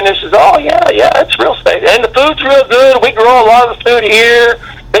pretty safe?" And he says, "Oh, yeah, it's real safe. And the food's real good. We grow a lot of the food here.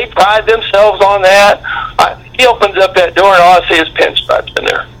 They pride themselves on that." He opens up that door, and all I see is pinstripes in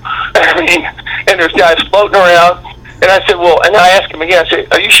there. And there's guys floating around. And I said, "Well," and I asked him again, I said,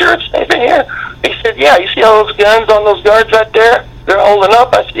 "Are you sure it's safe in here?" He said, "Yeah, you see all those guns on those guards right there? They're holding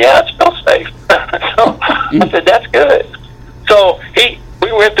up." I said, "Yeah, it's still safe." So I said, "That's good." So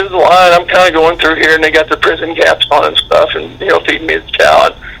we went through the line. I'm kind of going through here, and they got their prison caps on and stuff, and, feeding me the chow.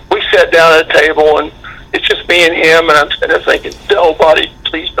 And we sat down at a table, and it's just me and him, and I'm sitting there thinking,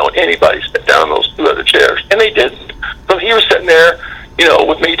 please don't anybody sit down in those two other chairs. And they didn't. So he was sitting there,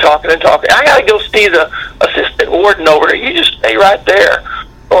 with me talking and talking. "I got to go see the assistant warden over there. You just stay right there."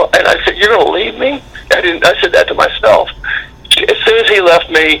 Well, and I said, "You're going to leave me?" I said that to myself. As soon as he left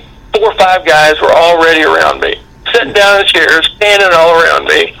me, 4 or 5 guys were already around me, sitting down in the chairs, standing all around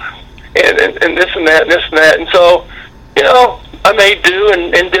me, and this and that and this and that. And so, I made do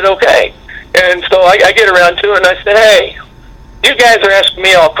and did okay. And so I get around to it, and I said, "Hey, you guys are asking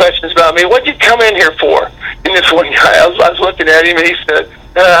me all questions about me. What'd you come in here for?" And this one guy, I was looking at him, and he said,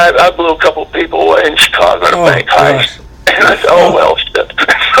 I blew a couple of people away in Chicago in a bank heist." And I said, "Oh, well, shit."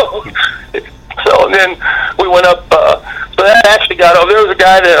 So then we went up. So that actually got over. There was a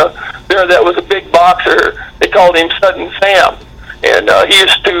guy there that was a big boxer. They called him Sudden Sam. And they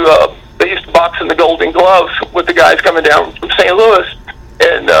used to box in the Golden Gloves with the guys coming down from St. Louis.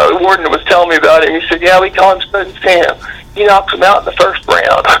 And the warden was telling me about him. He said, "Yeah, we call him Sudden Sam. He knocks him out in the first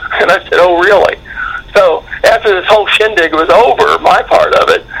round." And I said, "Oh, really?" So after this whole shindig was over, my part of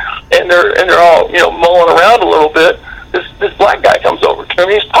it, and they're all mulling around a little bit, this black guy comes over to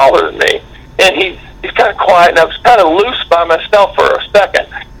me. He's taller than me, and he's kind of quiet, and I was kind of loose by myself for a second.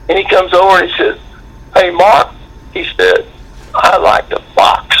 And he comes over and he says, "Hey, Mark," he said, "I like to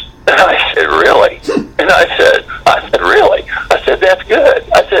box." And I said, "Really?" And I said, "Really?" I said, "That's good."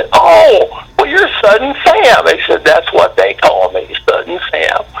 I said, "Oh, well, you're Sudden Sam." They said, "That's what they call me, Sudden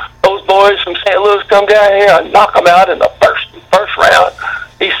Sam. Those boys from St. Louis come down here and knock them out in the first round."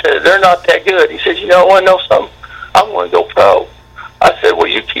 He said, "They're not that good." He said, "I want to know something? I'm going to go pro." I said, "Well,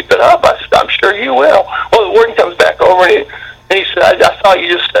 you keep it up." I said, "I'm sure you will." Well, the warden comes back over, and he said, I saw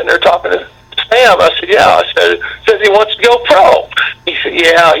you just sitting there talking to Sam." I said, "Yeah." I said, "Says he wants to go pro." He said,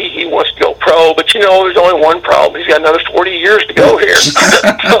 "Yeah, he wants to go pro, but there's only one problem. He's got another 40 years to go here."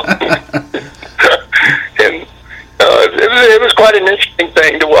 And it was quite an interesting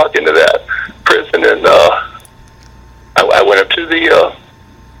thing to walk into that prison, and I went up to the,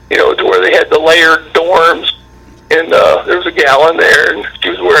 to where they had the layered dorms, and there was a gal in there, and she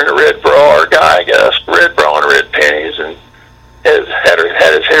was wearing a red bra, or a guy, I guess, red bra and red panties, and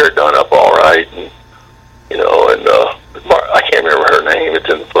had his hair done up all right, and I can't remember her name. It's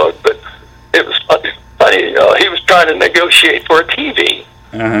in the book, but it was funny. He was trying to negotiate for a TV,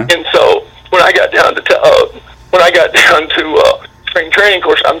 and so when I got down to spring training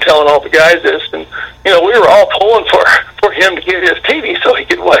course, I'm telling all the guys this, and we were all pulling for him to get his TV so he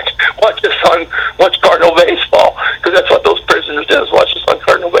could watch Cardinal baseball, because that's what those prisoners did, is watch us on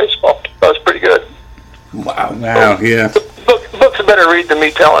Cardinal baseball. That was pretty good. Wow, yeah. Book's a better read than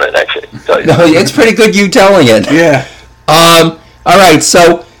me telling it, actually. No, it's pretty good you telling it. Yeah. All right,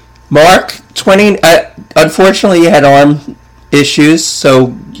 so Mark, unfortunately you had arm issues,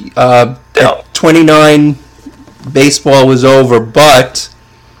 so at 29, baseball was over, but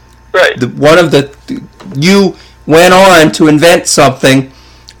right. You went on to invent something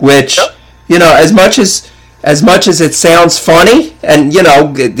which, as much as it sounds funny, and,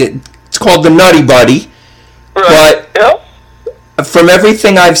 it's called the Nutty Buddy, right. but from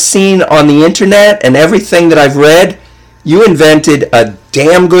everything I've seen on the internet and everything that I've read, you invented a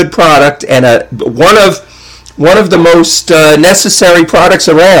damn good product and one of the most necessary products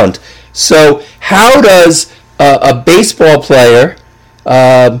around. So how does a baseball player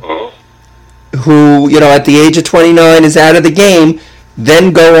who, at the age of 29 is out of the game,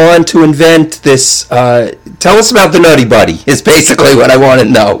 then go on to invent this? Tell us about the Nutty Buddy is basically what I want to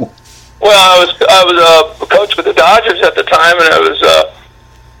know. Well, I was a coach with the Dodgers at the time, and I was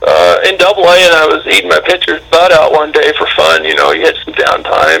in Double-A, and I was eating my pitcher's butt out one day for fun. You had some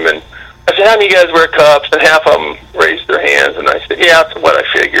downtime, and I said, "How many of you guys wear cups?" And half of them raised their hands, and I said, "Yeah, that's what I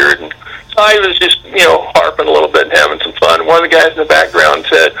figured." And so I was just, harping a little bit and having some fun. One of the guys in the background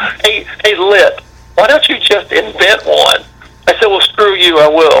said, "Hey, Lit, why don't you just invent one?" I said, "Well, screw you, I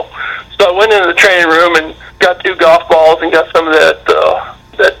will." So I went into the training room and got 2 golf balls and got some of that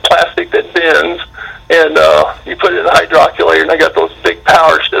plastic that bends, and you put it in the hydroculator, and I got those big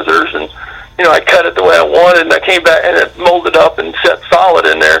power scissors, and I cut it the way I wanted, and I came back and it molded up and set solid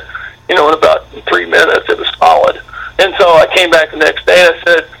in there. In about 3 minutes, it was solid. And so I came back the next day and I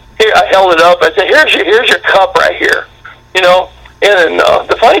said, "Here," I held it up. I said, "Here's your cup right here." And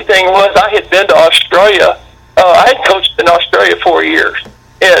the funny thing was, I had been to Australia. I had coached in Australia 4 years,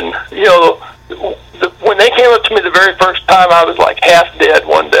 and when they came up to me the very first time, I was like half dead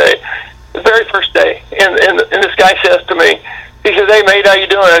one day, the very first day. And this guy says to me, he says, "Hey, mate, how you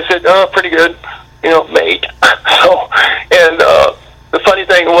doing?" I said, "Oh, pretty good, mate." So, and the funny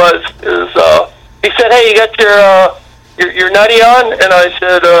thing is he said, "Hey, you got your nutty on?" And I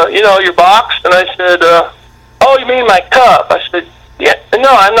said, "Your box?" And I said, "Oh, you mean my cup?" I said, "Yeah, no,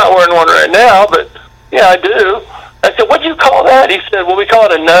 I'm not wearing one right now, but yeah, I do." I said, "What do you call that?" He said, "Well, we call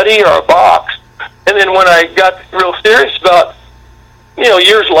it a nutty or a box." And then when I got real serious about,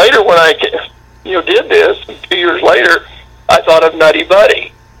 years later when I, did this, 2 years later, I thought of Nutty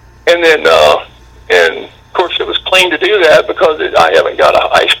Buddy. And then, and of course it was clean to do that because I haven't got an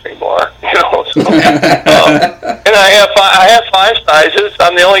ice cream bar, So, and I have 5 sizes.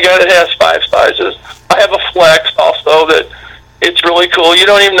 I'm the only guy that has 5 sizes. I have a flex also that it's really cool. You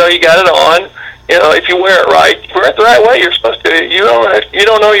don't even know you got it on. If you wear it right, wear it the right way. You're supposed to. You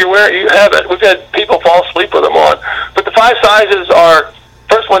don't know you're wearing it. You have it. We've had people fall asleep with them on. But the 5 sizes are,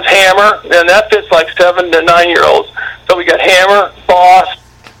 first one's Hammer, and that fits like 7 to 9-year-olds. So we got Hammer, Boss,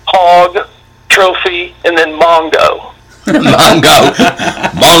 Hog, Trophy, and then Mongo. Mongo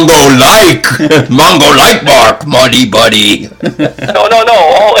like bark, Muddy Buddy. No.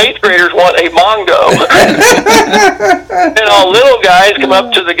 All 8th graders want a Mongo. And all little guys come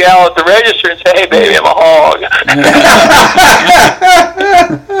up to the gal at the register and say, "Hey, baby, I'm a hog."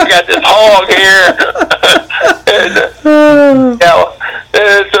 I got this hog here.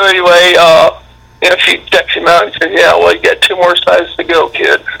 And so anyway, she checks him out and says, "Yeah, well, you got 2 more sizes to go,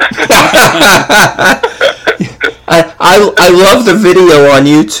 kid." I love the video on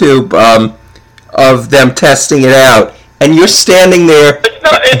YouTube of them testing it out, and you're standing there.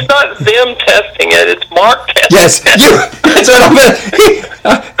 It's not them testing it. It's Mark testing it. Yes, that's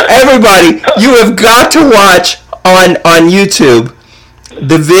what everybody, you have got to watch on YouTube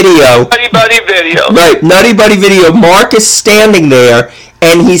the video. Nutty Buddy video. Right, Nutty Buddy video. Mark is standing there,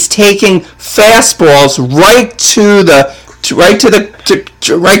 and he's taking fastballs right to the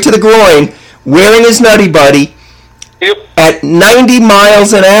groin, wearing his Nutty Buddy. Yep. At 90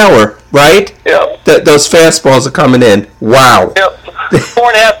 miles an hour, right? Yep. Those fastballs are coming in. Wow. Yep.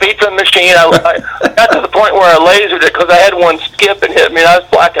 4.5 feet from the machine. I got to the point where I lasered it because I had one skip and hit me, and I was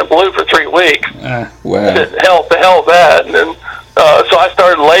black and blue for 3 weeks. Wow. The hell with that. And then, so I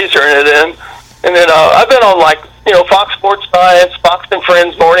started lasering it in. And then I've been on, Fox Sports Science, Fox and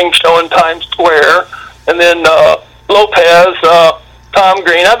Friends morning show in Times Square, and then Lopez, Tom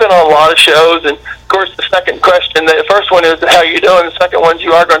Green. I've been on a lot of shows, and of course the second question, the first one is, "How you doing?" The second one's,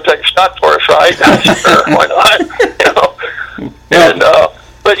 "You are going to take a shot for us, right?" Sure, why not? And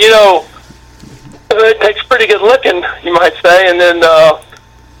but it takes pretty good looking, you might say, and then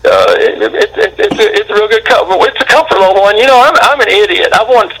it's a real good comfort. It's a comfort level one. I'm an idiot. I've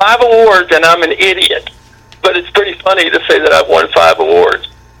won 5 awards, and I'm an idiot. But it's pretty funny to say that I've won 5 awards,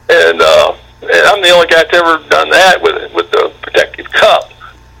 and I'm the only guy that's ever done that with the protective cup,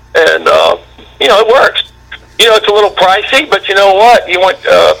 and it works. It's a little pricey, but you know what? You want,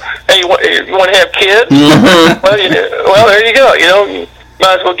 hey, you want to have kids? Mm-hmm. Well, there you go.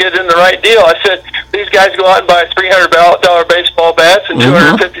 might as well get in the right deal. I said, these guys go out and buy $300 baseball bats and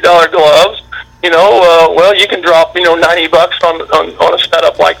 $250 gloves. Well, you can drop, $90 on a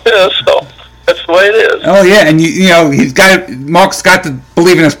setup like this. So that's the way it is. Oh yeah, and Mark's got to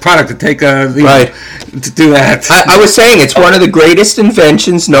believe in his product to take right to do that. I was saying it's one of the greatest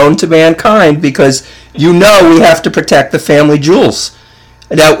inventions known to mankind because we have to protect the family jewels.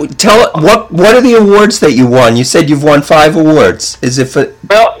 Now, what are the awards that you won? You said you've won 5 awards. Is it for?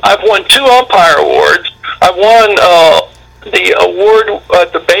 Well, I've won 2 umpire awards. I won the award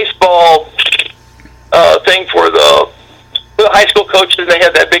at the baseball thing for the high school coaches. They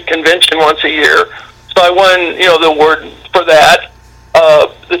had that big convention once a year, so I won the award for that.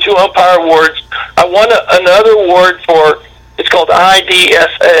 The 2 umpire awards. I won another award for, it's called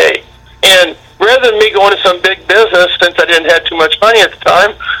IDSA, and rather than me going to some big business, since I didn't have too much money at the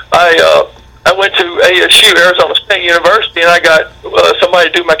time, I went to ASU, Arizona State University, and I got somebody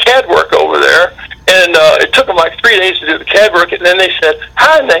to do my CAD work over there. And it took them like 3 days to do the CAD work, and then they said,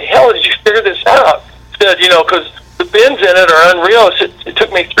 "How in the hell did you figure this out?" I said, because the bins in it are unreal. It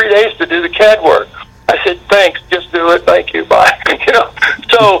took me 3 days to do the CAD work. I said, "Thanks, just do it. Thank you, bye."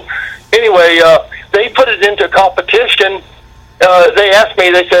 So anyway, they put it into competition. They asked me.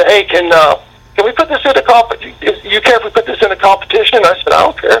 They said, "Hey, can we put this in a competition? You care if we put this in a competition?" I said, "I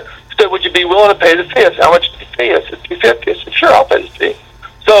don't care." He said, "Would you be willing to pay the fee?" I said, "How much is the fee?" I said, $250. I said, "Sure, I'll pay the fee."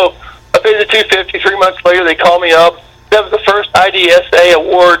 So I paid the $250. 3 months later, they called me up. That was the first IDSA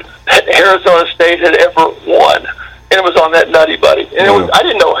award that Arizona State had ever won, and it was on that Nutty Buddy. And I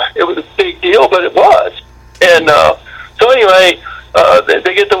didn't know it was a big deal, but it was. And so anyway,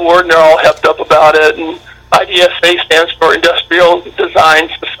 they get the award, and they're all hepped up about it. And IDSA stands for Industrial Design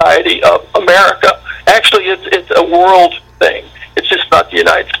Society of America. Actually, it's a world thing. It's just not the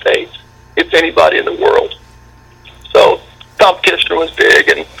United States. It's anybody in the world. So competition was big,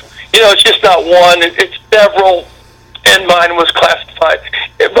 and it's just not one. It's several, and mine was classified.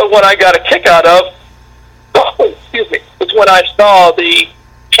 But what I got a kick out of, was when I saw the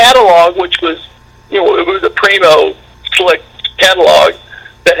catalog, which was, it was a primo slick catalog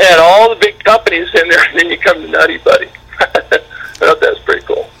that had all the big companies in there, and then you come to Nutty Buddy. I thought that was pretty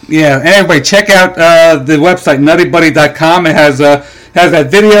cool. Yeah, and everybody check out the website nuttybuddy.com. It has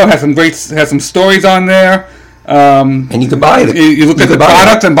that video, has some stories on there. And you can buy it. You look at the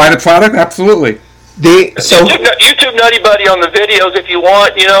product and buy the product. Absolutely. YouTube Nutty Buddy on the videos if you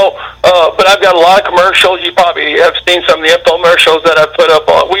want, but I've got a lot of commercials. You probably have seen some of the infomercials that I've put up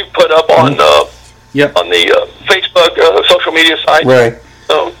on. We've put up on on the Facebook social media site. Right.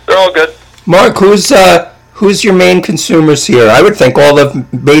 So they're all good. Mark, who's your main consumers here? I would think all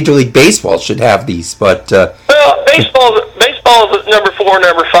of Major League Baseball should have these, but well, baseball is number 4,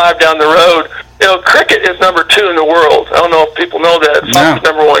 number 5 down the road. Cricket is number 2 in the world. I don't know if people know that. Soccer's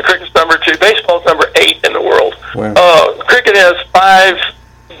number 1. Cricket's number 2. Baseball's number 8 in the world. Wow. Cricket has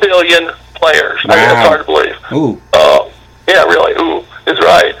 5 billion players. Wow. I mean, it's hard to believe. Ooh. Yeah, really. Ooh is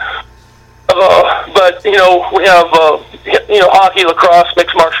right. But we have hockey, lacrosse,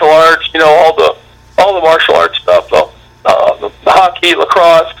 mixed martial arts. All the martial arts stuff. The hockey,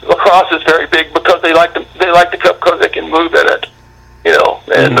 lacrosse is very big because they like the cup because they can move in it.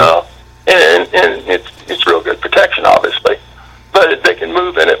 And it's real good protection, obviously, but they can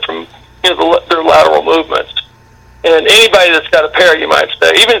move in it from their lateral movements. And anybody that's got a pair, you might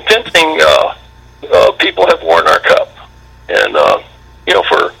say, even fencing people have worn our cup, and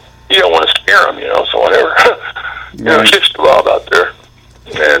for you don't want to scare them, so whatever. It's just wild out there,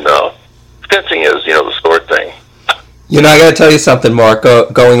 and fencing is the sword thing. I got to tell you something, Mark.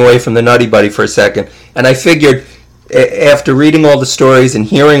 Going away from the Nutty Buddy for a second, and I figured, after reading all the stories and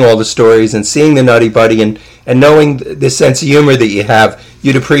hearing all the stories and seeing the Nutty Buddy and knowing the sense of humor that you have,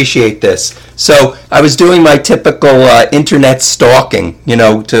 you'd appreciate this. So I was doing my typical internet stalking,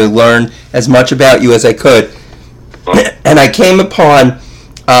 to learn as much about you as I could. And I came upon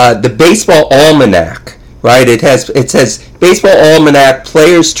the Baseball Almanac, right? It says Baseball Almanac,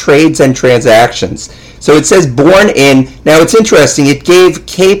 Players, Trades, and Transactions. So it says born in, now it's interesting, it gave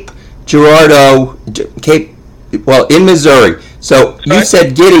Cape Girardeau, in Missouri. So you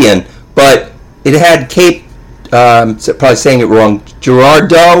said Gideon, but it had Cape, probably saying it wrong,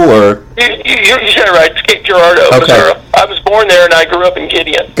 Girardeau, or? You said it right, it's Cape Girardeau, okay. Missouri. I was born there and I grew up in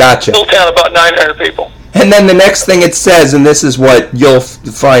Gideon. Gotcha. Little town, about 900 people. And then the next thing it says, and this is what you'll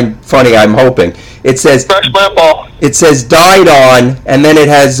find funny, I'm hoping. It says, fresh lamp ball. It says died on, and then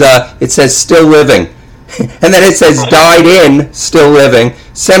it says still living. And then it says died in, still living,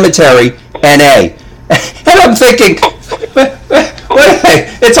 cemetery, N.A. And I'm thinking,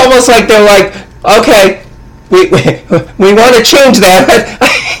 it's almost like they're like, okay, we want to change that.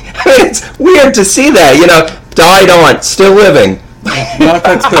 I mean, it's weird to see that, died on, still living.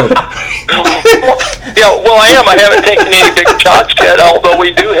 That's good. Well, I am. I haven't taken any big shots yet, although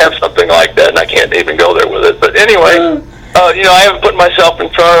we do have something like that, and I can't even go there with it. But anyway, I haven't put myself in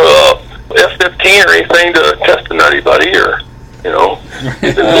front of a F-15 or anything to test a nutty buddy or,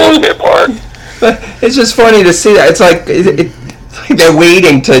 it blows me apart. It's just funny to see that. It's like they're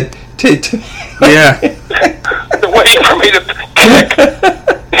waiting to yeah. They're waiting for me to kick.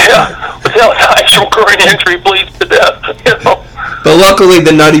 Yeah. Without actual current injury bleeds to death, But luckily,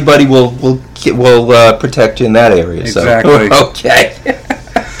 the Nutty Buddy will protect you in that area. Exactly. So. Okay.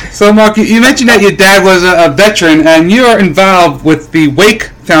 So, Mark, you mentioned that your dad was a veteran, and you're involved with the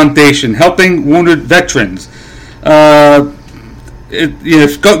Wake Foundation, helping wounded veterans. Everybody,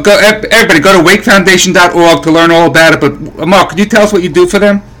 go to wakefoundation.org to learn all about it. But, Mark, could you tell us what you do for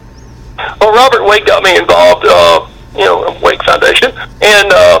them? Well, Robert Wake got me involved, Wake Foundation,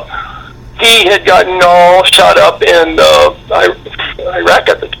 and he had gotten all shot up in Iraq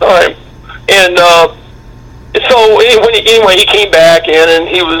at the time, and so anyway, he came back in, and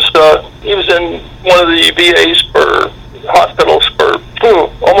he was in one of the VAs for hospitals for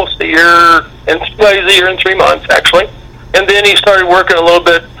almost a year, and he was a year and 3 months actually, and then he started working a little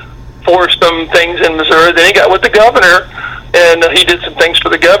bit for some things in Missouri. Then he got with the governor, and he did some things for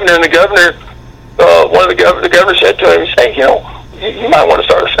the governor, and the governor, the governor said to him, he said, you might want to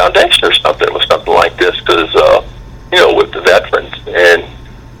start a foundation or something with something like this, because, with the veterans. And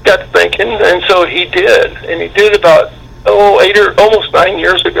got to thinking, and so he did. And he did about, almost 9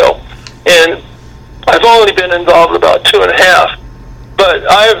 years ago. And I've only been involved about 2.5. But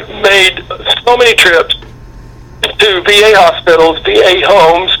I've made so many trips to VA hospitals, VA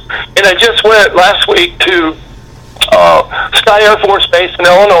homes, and I just went last week to Sky Air Force Base in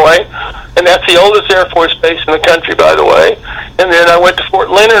Illinois, and that's the oldest Air Force base in the country, by the way. And then I went to Fort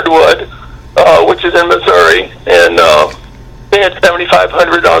Leonard Wood, which is in Missouri, and they had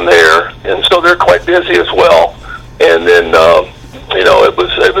 7,500 on there, and so they're quite busy as well. And then,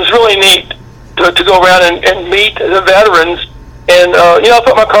 it was really neat to go around and meet the veterans. And, I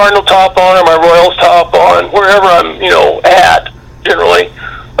put my Cardinal top on or my Royals top on, wherever I'm, at, generally.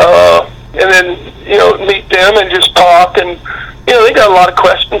 And then, meet them and just talk. And, they got a lot of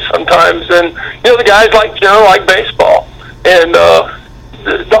questions sometimes. And, the guys like baseball. And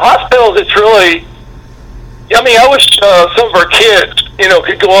the hospitals, it's really, I wish some of our kids,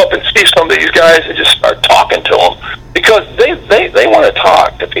 could go up and see some of these guys and just start talking to them. Because they want to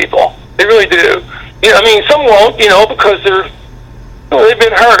talk to people. They really do. Some won't, because they've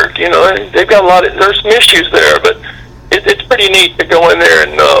been hurt. They've got there's some issues there, but it's pretty neat to go in there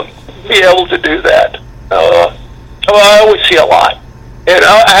and be able to do that. I always see a lot, and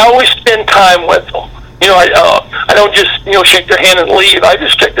I always spend time with them. I don't just shake their hand and leave. I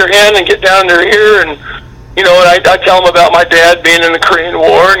just shake their hand and get down their ear, and and I tell them about my dad being in the Korean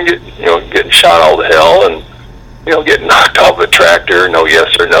War and getting shot all to hell, and getting knocked off a tractor, no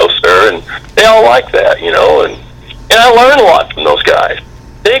yes or no sir, and they all like that, and I learn a lot from those guys.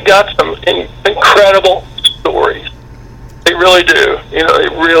 They got some incredible stories. They really do. They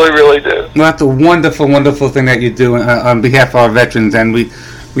really, really do. Well, that's a wonderful, wonderful thing that you do on behalf of our veterans, and we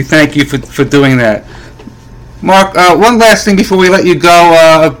thank you for doing that. Mark, one last thing before we let you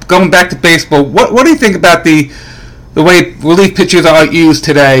go. Going back to baseball, what do you think about the way relief pitchers are used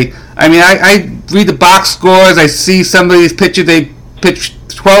today? I read the box scores. I see some of these pitchers, they pitch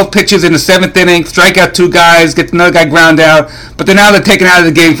 12 pitches in the 7th inning, strike out 2 guys, get another guy ground out, but they're taken out of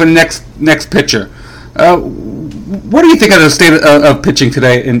the game for the next pitcher. What do you think of the state of pitching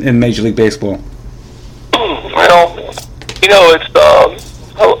today in Major League Baseball? Well, it's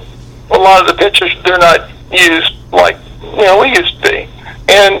a lot of the pitchers, they're not used like we used to be,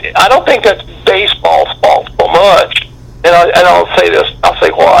 and I don't think that's baseball's fault so much. And I'll say this, I'll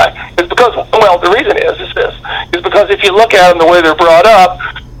say why. It's because, the reason is because if you look at them the way they're brought up,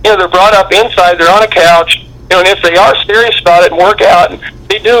 they're brought up inside, they're on a couch, and if they are serious about it and work out, and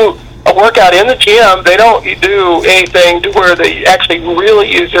they do a workout in the gym, they don't do anything to where they actually really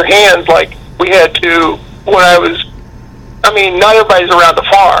use their hands like we had to when I was, not everybody's around the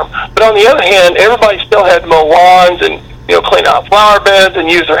farm, but on the other hand, everybody still had to mow lawns and, clean out flower beds and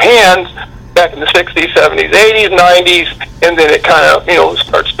use their hands back in the 60s, 70s, 80s, 90s, and then it kind of,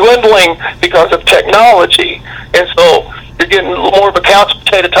 starts dwindling because of technology. And so you're getting more of a couch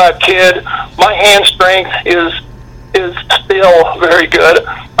potato type kid. My hand strength is still very good.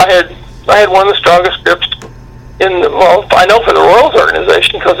 I had one of the strongest grips I know for the Royals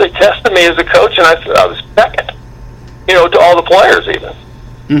organization because they tested me as a coach, and I was second, to all the players even.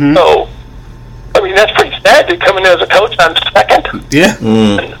 Mm-hmm. So, I mean, that's pretty sad to come in as a coach on second. Yeah.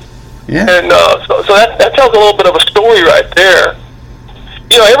 And so that tells a little bit of a story right there.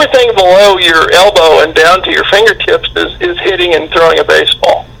 You know, everything below your elbow and down to your fingertips is hitting and throwing a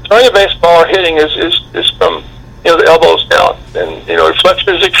baseball. Throwing a baseball or hitting is from, you know, the elbows down, and, you know,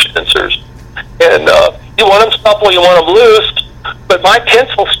 flexors, extensors. And you want them supple, you want them loose, but my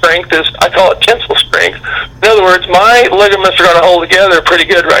tensile strength is, I call it tensile strength. In other words, my ligaments are going to hold together pretty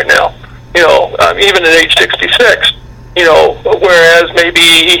good right now, you know, even at age 66, you know, whereas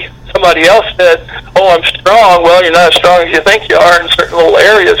maybe somebody else said, oh, I'm strong. Well, you're not as strong as you think you are in certain little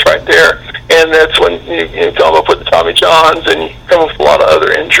areas right there. And that's when you come up with the Tommy Johns, and you come up with a lot of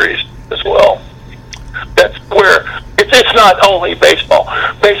other injuries as well. That's where it's not only baseball.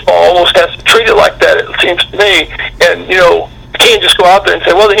 Baseball almost has to treat it like that, it seems to me. And, you know, you can't just go out there and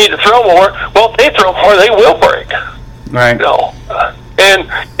say, well, they need to throw more. Well, if they throw more, they will break. Right. You know, and,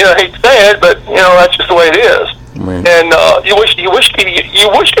 you know, I hate to say it, but, you know, that's just the way it is. Right. And you wish you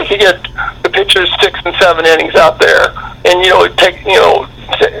could get the pitchers 6 and 7 innings out there, and, you know, take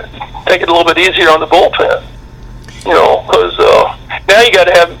it a little bit easier on the bullpen. You know, because now you got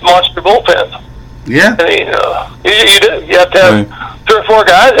to have monster bullpens. Yeah. I mean, you do. You have to have 3 or 4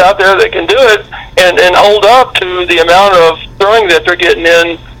 guys out there that can do it and hold up to the amount of throwing that they're getting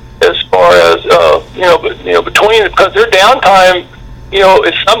in, as far as between, because their downtime, you know,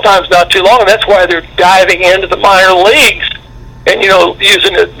 is sometimes not too long, and that's why they're diving into the minor leagues and, you know,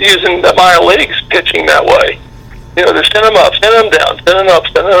 using the minor leagues pitching that way. You know, they're sending them up, sending them down, sending them up,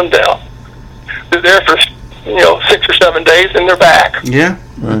 sending them down. They're there for, you know, 6 or 7 days, and they're back. Yeah.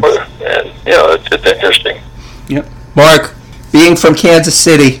 And, you know, it's interesting. Yep. Mark, being from Kansas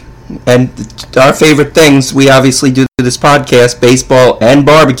City, and our favorite things, we obviously do this podcast, baseball and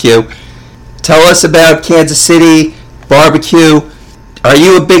barbecue. Tell us about Kansas City, barbecue. Are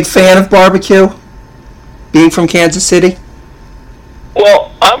you a big fan of barbecue, being from Kansas City?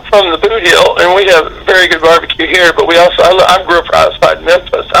 Well, I'm from the Boot Hill, and we have very good barbecue here, but we also, I grew up outside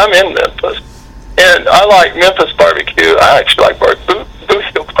Memphis. I'm in Memphis, and I like Memphis barbecue. I actually like Boot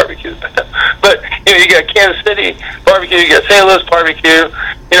Hill barbecue. But, you know, you got Kansas City barbecue, you got St. Louis barbecue.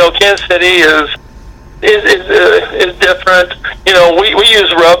 You know, Kansas City is different. You know, we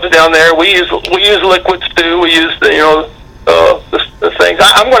use rubs down there. We use liquids too. We use the things.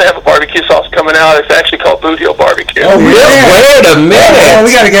 I'm going to have a barbecue sauce coming out. It's actually called Boot Hill barbecue. Oh, really? Yeah. Wait a minute. Oh,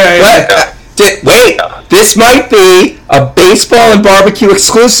 we got to get Wait, this might be a baseball and barbecue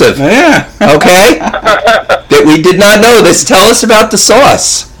exclusive. Yeah. Okay? That we did not know this. Tell us about the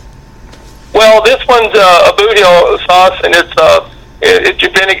sauce. Well, this one's a Boot Hill sauce, and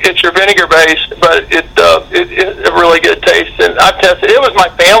it's your vinegar base, but it's a really good taste. And I've tested it. It was my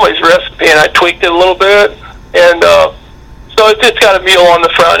family's recipe, and I tweaked it a little bit. And so it's got a mule on the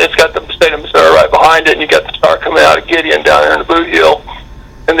front. It's got the state of Missouri right behind it, and you got the star coming out of Gideon down there in the Boot Hill.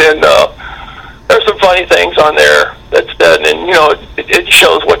 And then there's some funny things on there that's said, and, you know, it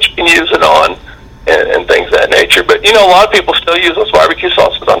shows what you can use it on and things of that nature. But, you know, a lot of people still use those barbecue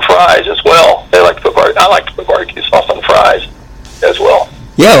sauces on fries as well. I like to put barbecue sauce on fries as well.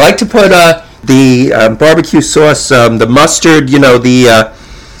 Yeah, I like to put the barbecue sauce, the mustard, you know, in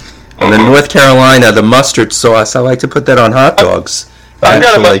the North Carolina, the mustard sauce. I like to put that on hot dogs. I've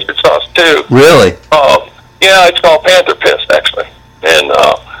got a mustard sauce, too. Really? Yeah, it's called Panther Piss, actually. And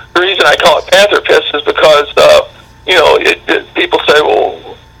the reason I call it Panther Piss is because, you know, people say, well,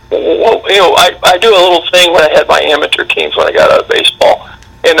 you know, I do a little thing when I had my amateur teams when I got out of baseball.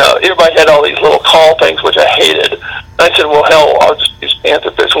 And everybody had all these little call things, which I hated. And I said, well, hell, I'll just use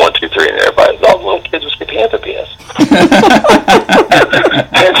Panther Piss 1, 2, 3, and everybody, all the little kids would say Panther Piss.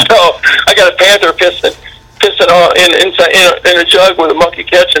 And so I got a Panther pissing in a jug with a monkey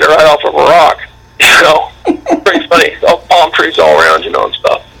catching it right off of a rock. You know, pretty funny. All palm trees all around, you know, and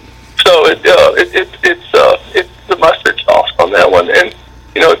stuff. So it's the mustard sauce on that one, and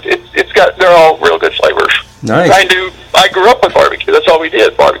you know they're all real good flavors. Nice. I grew up with barbecue. That's all we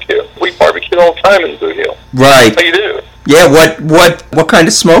did, barbecue. We barbecued all the time in the Boot Hill. Right. How you do? Yeah. What kind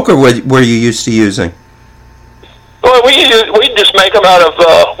of smoker were you used to using? Well, we just make them out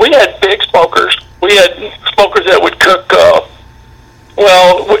of. We had big smokers. We had smokers that would cook.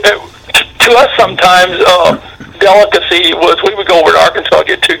 To us sometimes delicacy was we would go over to Arkansas,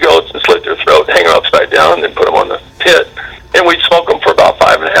 get 2 goats and slit their throat, hang them upside down, and then put them on the pit, and we'd smoke them for about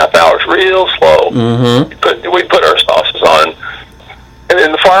 5.5 hours, real slow. Mm-hmm. We'd put our sauces on, and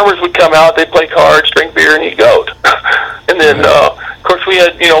then the farmers would come out. They'd play cards, drink beer, and eat goat. And then, of course, we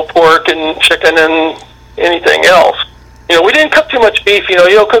had pork and chicken and anything else. You know, we didn't cook too much beef. You know,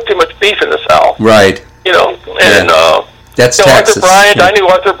 you don't cook too much beef in the South. Right. You know, and That's Arthur Texas. Bryant. Yeah. I knew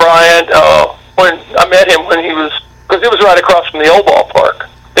Arthur Bryant. when I met him when he was, because it was right across from the old ballpark.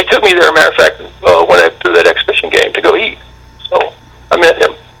 They took me there, as a matter of fact, when I threw that exhibition game to go eat. So I met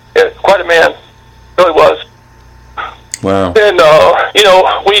him. Yeah, quite a man. Really was. Wow. And,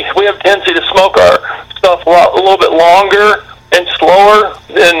 we have a tendency to smoke our stuff a little bit longer and slower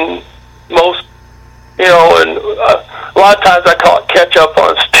than most, and a lot of times I call it ketchup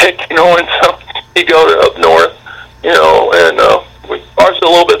on a stick, and so you go to up north, and ours is a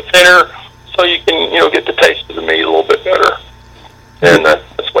little bit thinner, so you can, get the taste of the meat a little bit better. And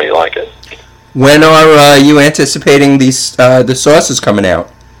that's why you like it. When are you anticipating these the sauces coming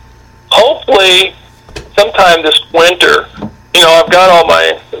out? Hopefully sometime this winter. I've got all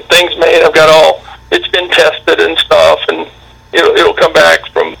my things made. It's been tested and stuff, and it'll come back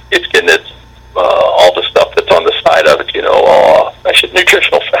from, it's getting all the stuff that's on the side of it,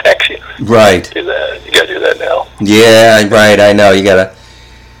 nutritional facts. Right. Do that. You got to do that now. Yeah, right, I know. You got to...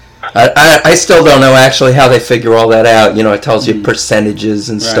 I still don't know actually how they figure all that out. It tells you percentages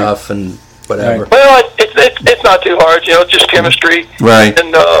and stuff and whatever. Right. Well, it's not too hard. It's just chemistry. Right.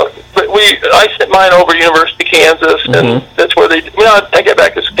 And but I sent mine over to University of Kansas, and that's where they. I get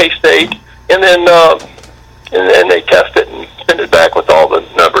back to K-State, and then they test it and send it back with all the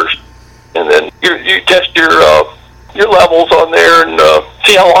numbers, and then you test your levels on there and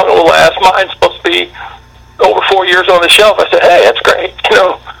see how long it will last. Mine's supposed to be over 4 years on the shelf. I said, hey, that's great.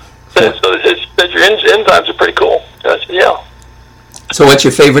 So your enzymes are pretty cool. I said, yeah. So what's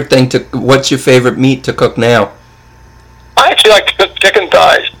your favorite meat to cook now? I actually like to cook chicken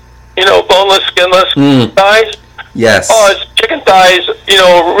thighs. Boneless, skinless thighs. Yes. Oh, it's chicken thighs,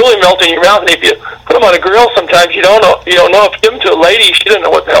 really melt in your mouth. And if you put them on a grill, sometimes you don't know. If you give them to a lady, she doesn't know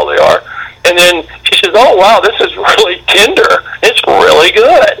what the hell they are. And then she says, oh, wow, this is really tender. It's really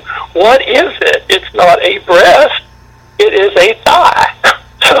good. What is it? It's not a breast. It is a thigh.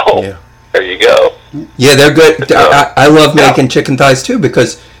 So, There you go. Yeah, they're good. I love making chicken thighs, too,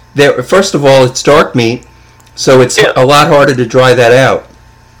 because first of all, it's dark meat, so it's a lot harder to dry that out.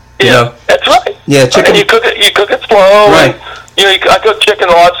 Yeah, that's right. Yeah, chicken. And you cook it slow. Right. And, I cook chicken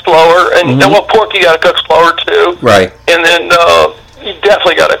a lot slower, and pork you got to cook slower too. Right. And then you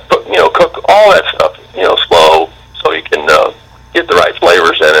definitely got to cook all that stuff slow, so you can get the right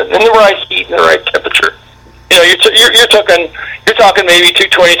flavors in it, and the right heat and the right temperature. You're talking maybe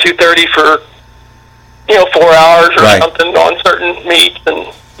 220, 230 for 4 hours or something on certain meats, and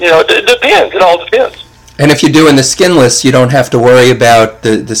it depends. It all depends. And if you're doing the skinless, you don't have to worry about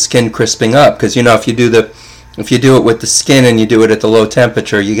the skin crisping up, because if you do it with the skin and you do it at the low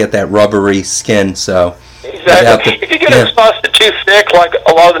temperature, you get that rubbery skin. So exactly. If you get a sauce that's too thick, like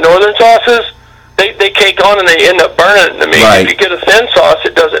a lot of the northern sauces, they cake on and they end up burning the meat. Right. If you get a thin sauce,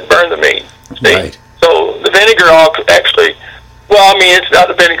 it doesn't burn the meat. See? Right. So the vinegar actually, it's not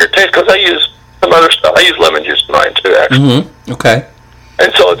the vinegar taste, because I use some other stuff. I use lemon juice in mine too, actually. Mm-hmm. Okay.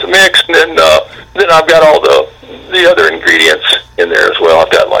 And so it's a mix, and then I've got all the other ingredients in there as well.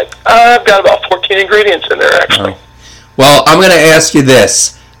 I've got about 14 ingredients in there, actually. Oh. Well, I'm going to ask you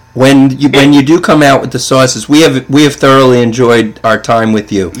this: when you do come out with the sauces, we have thoroughly enjoyed our time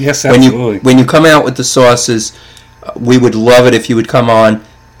with you. Yes, absolutely. When you come out with the sauces, we would love it if you would come on,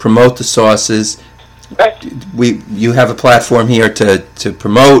 promote the sauces. Okay. You have a platform here to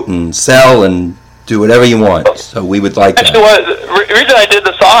promote and sell and do whatever you want. So we would like actually, that. The reason I did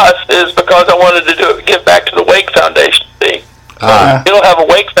the sauce is because I wanted to give back to the Wake Foundation thing. It'll have a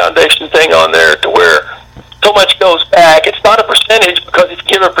Wake Foundation thing on there to where so much goes back. It's not a percentage, because if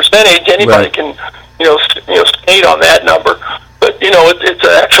you give a percentage, anybody can skate on that number. But it's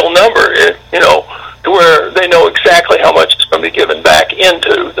an actual number. To where they know exactly how much is going to be given back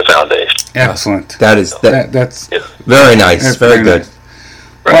into the foundation. Excellent. That's Yeah. very nice. That's very good. Nice.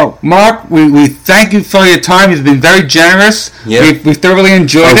 Well, Mark, we thank you for your time. You've been very generous. Yeah. We thoroughly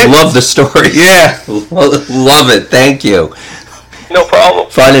enjoyed it. I love the story. Yeah. Love it. Thank you. No problem.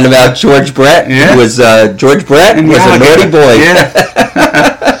 Finding about George Brett. Yeah. George Brett was a naughty boy. Yeah.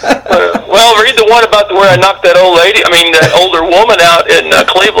 Well, read the one about where I knocked that older woman out in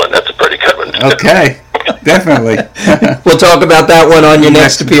Cleveland. That's a pretty good one. Okay. Definitely. We'll talk about that one on your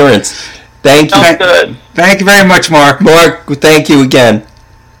next appearance. Thank you. Sounds good. Thank you very much, Mark. Mark, thank you again.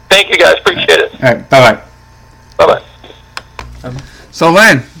 Thank you, guys. Appreciate it. All right. Bye-bye. Bye-bye. So,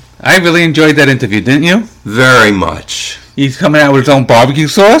 Len, I really enjoyed that interview, didn't you? Very much. He's coming out with his own barbecue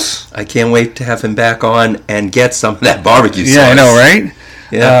sauce. I can't wait to have him back on and get some of that barbecue sauce. Yeah, I know, right?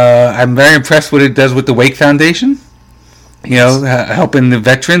 Yeah. I'm very impressed with what it does with the Wake Foundation. Helping the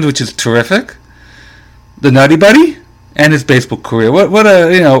veterans, which is terrific. The Nutty Buddy and his baseball career. What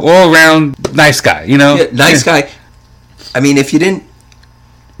a all around nice guy. Nice guy. I mean, if you didn't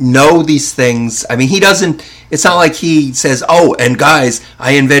know these things. I mean, he doesn't. It's not like he says, "Oh, and guys,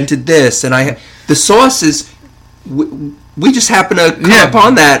 I invented this," and the sauces. We just happened to come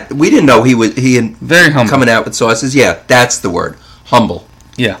upon that. We didn't know he very humble coming out with sauces. Yeah, that's the word. Humble.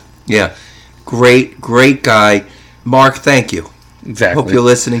 Yeah. Great guy. Mark, thank you. Exactly. Hope you're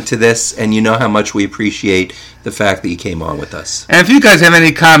listening to this, and you know how much we appreciate the fact that you came on with us. And if you guys have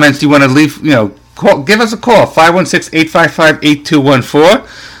any comments you want to leave, give us a call, 516-855-8214,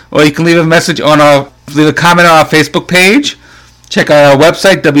 or you can leave a comment on our Facebook page. Check out our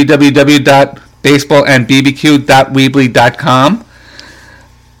website, www.baseballandbbq.weebly.com.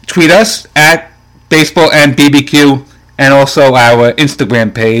 Tweet us at baseballandbbq, and also our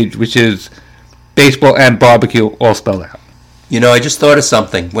Instagram page, which is Baseball and Barbecue, all spelled out. I just thought of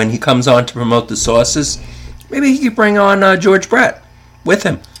something. When he comes on to promote the sauces, maybe he could bring on George Brett with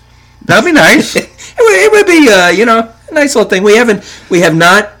him. That'd be nice. It would be, a nice little thing. We have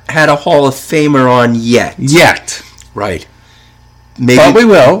not had a Hall of Famer on yet. Right. Maybe, but we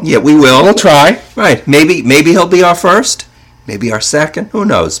will. Yeah, we will. We'll try. Right. Maybe he'll be our first. Maybe our second. Who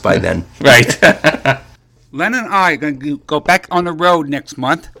knows by then? Right. Len and I are going to go back on the road next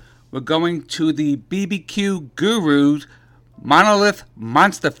month. We're going to the BBQ Gurus Monolith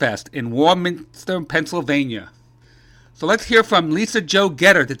Monster Fest in Warminster, Pennsylvania. So let's hear from Lisa Jo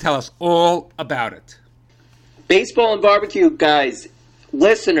Getter to tell us all about it. Baseball and Barbecue, guys,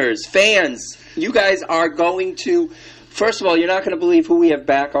 listeners, fans, you guys are going to... First of all, you're not going to believe who we have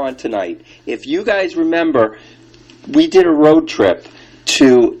back on tonight. If you guys remember, we did a road trip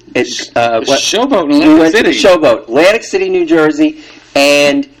to... Showboat in Atlantic City. Showboat, Atlantic City, New Jersey,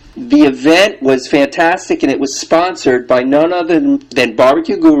 and... The event was fantastic, and it was sponsored by none other than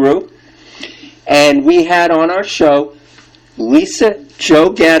Barbecue Guru. And we had on our show Lisa Jo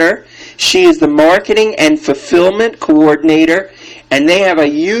Getter. She is the marketing and fulfillment coordinator, and they have a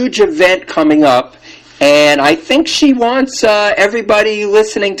huge event coming up. And I think she wants everybody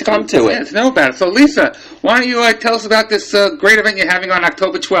listening to come to it. Yes, know about it. So, Lisa, why don't you tell us about this great event you're having on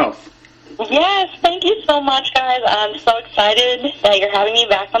October 12th? Yes, thank you so much, guys. I'm so excited that you're having me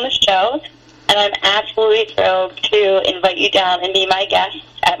back on the show, and I'm absolutely thrilled to invite you down and be my guest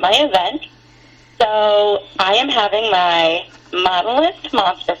at my event. So I am having my Monolith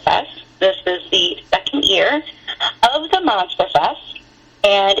Monster Fest. This is the second year of the Monster Fest,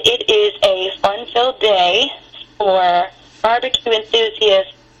 and it is a fun-filled day for barbecue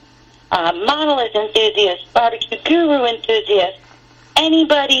enthusiasts, Monolith enthusiasts, barbecue guru enthusiasts,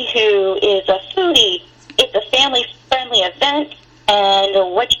 anybody who is a foodie. It's a family-friendly event, and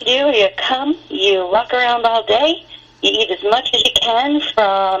what you do, you come, you walk around all day, you eat as much as you can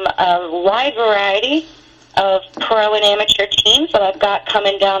from a wide variety of pro and amateur teams that I've got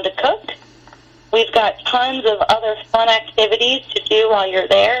coming down to cook. We've got tons of other fun activities to do while you're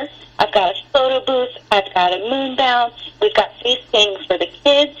there. I've got a photo booth, I've got a moon bounce, we've got face painting for the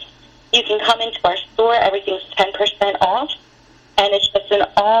kids. You can come into our store, everything's 10% off. And it's just an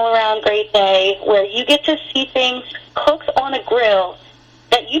all-around great day where you get to see things cooked on a grill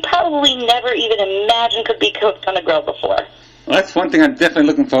that you probably never even imagined could be cooked on a grill before. Well, that's one thing I'm definitely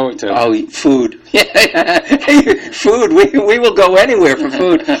looking forward to. Oh, food. Food. We will go anywhere for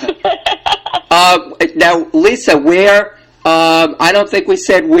food. Now, Lisa, where... I don't think we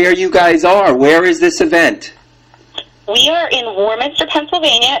said where you guys are. Where is this event? We are in Warminster,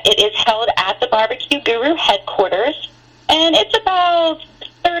 Pennsylvania. It is held at the Barbecue Guru headquarters. And it's about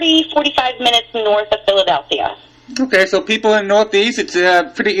 45 minutes north of Philadelphia. Okay, so people in Northeast, it's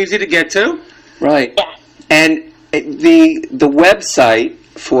pretty easy to get to. Right. Yeah. And the website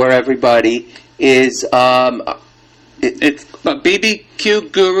for everybody is it's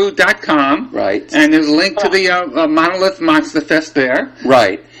bbqguru.com. Right. And there's a link to the Monolith Monster Fest there.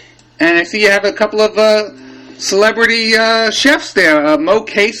 Right. And I see you have a couple of celebrity chefs there, Mo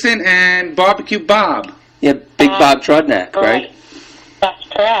Kaysen and Barbecue Bob. Yeah, Big Bob Trudnak, right? That's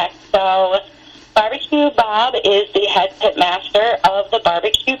correct. So, Barbecue Bob is the head pit master of the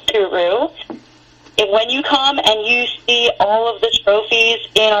Barbecue Guru. And when you come and you see all of the trophies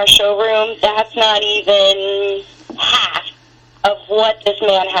in our showroom, that's not even half of what this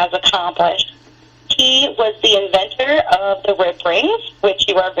man has accomplished. He was the inventor of the rib rings, which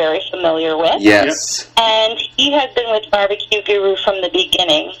you are very familiar with. Yes. And he has been with Barbecue Guru from the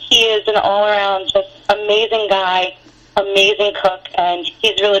beginning. He is an all-around just amazing guy, amazing cook, and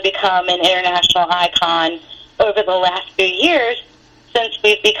he's really become an international icon over the last few years since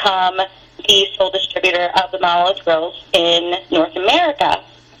we've become the sole distributor of the Monolith Grills in North America.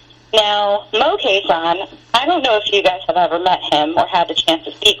 Now, Mo Kaysen, I don't know if you guys have ever met him or had the chance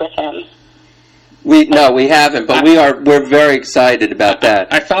to speak with him. We haven't, but we're very excited about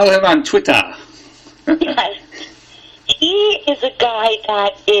that. I follow him on Twitter. Yes. He is a guy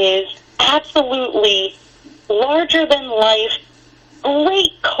that is absolutely larger than life,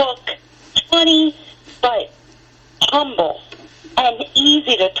 great cook, funny, but humble and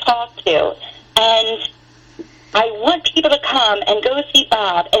easy to talk to. And I want people to come and go see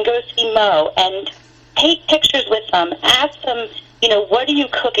Bob and go see Mo and take pictures with them, ask them, what are you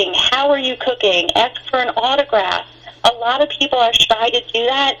cooking? How are you cooking? Ask for an autograph. A lot of people are shy to do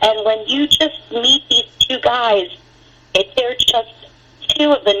that, and when you just meet these two guys, they're just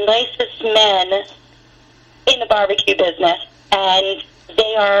two of the nicest men in the barbecue business, and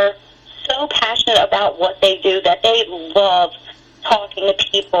they are so passionate about what they do that they love talking to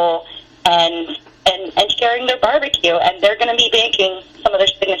people and sharing their barbecue, and they're going to be making some of their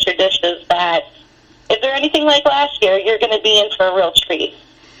signature dishes that, if they're anything like last year, you're going to be in for a real treat.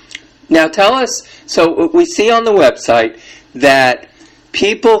 Now tell us, so we see on the website that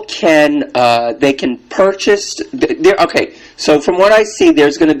people can purchase, okay, so from what I see,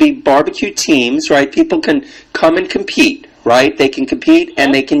 there's going to be barbecue teams, right? People can come and compete, right? They can compete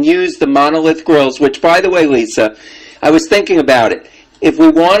and they can use the Monolith grills, which, by the way, Lisa, I was thinking about it. If we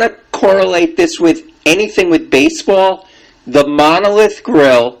want to correlate this with anything with baseball, the Monolith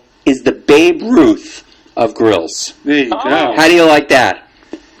grill is the Babe Ruth of grills. There you go. How do you like that?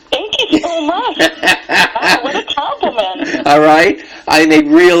 Thank you so much. Wow, what a compliment. All right. They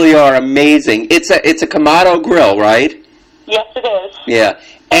really are amazing. It's a Kamado grill, right? Yes, it is. Yeah.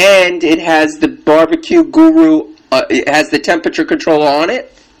 And it has the Barbecue Guru, it has the temperature control on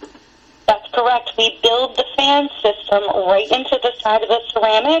it? That's correct. We build the fan system right into the side of the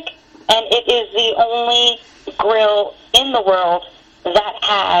ceramic, and it is the only grill in the world that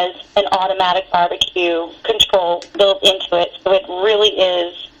has an automatic barbecue control built into it. So it really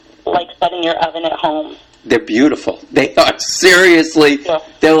is like setting your oven at home. They're beautiful. They are, seriously,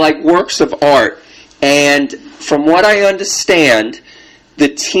 they're like works of art. And from what I understand, the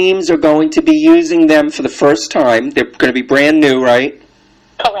teams are going to be using them for the first time. They're going to be brand new, right?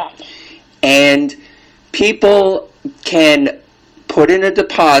 Correct. And people can put in a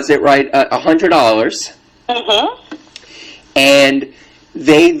deposit, right, $100. Mm-hmm. And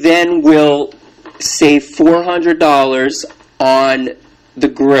they then will save $400 on the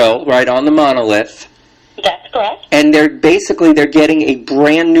grill, right, on the Monolith. That's correct. And they're getting a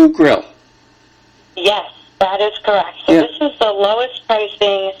brand new grill. Yes, that is correct. So this is the lowest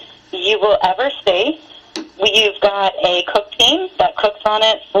pricing you will ever see. You've got a cook team that cooks on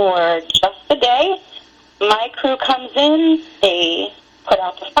it for just a day. My crew comes in, they put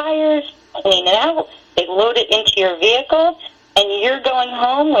out the fires, clean it out, they load it into your vehicle, and you're going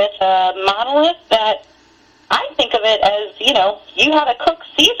home with a Monolith that I think of it as, you had a cook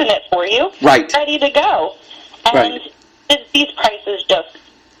season it for you, right, ready to go. And these prices just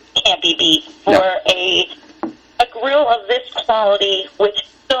can't be beat for a grill of this quality with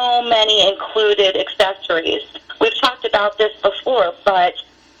so many included accessories. We've talked about this before, but,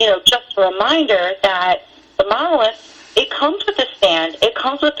 just a reminder that the Monolith, it comes with a stand. It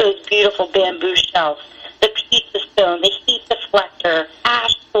comes with those beautiful bamboo shelves, the pizza stone, the heat deflector,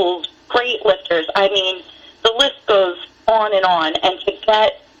 ash pools, great lifters. I mean, the list goes on, and to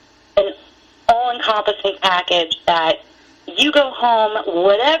get an all-encompassing package that you go home,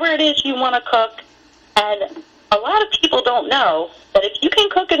 whatever it is you want to cook, and a lot of people don't know that if you can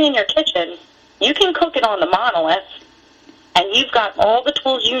cook it in your kitchen, you can cook it on the Monolith, and you've got all the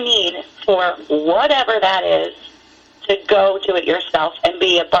tools you need for whatever that is to go do it yourself and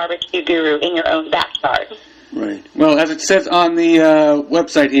be a barbecue guru in your own backyard. Right. Well, as it says on the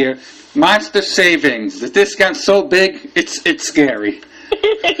website here, monster savings. The discount's so big, it's scary.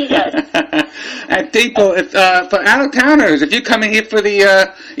 Yes. And people, if for out-of-towners, if you're coming here for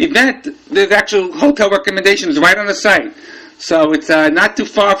the event, there's actual hotel recommendations right on the site. So it's not too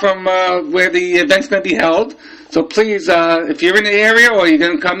far from where the event's going to be held. So please, if you're in the area or you're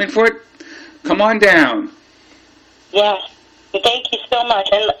going to come in for it, come on down. Yes. Thank you so much.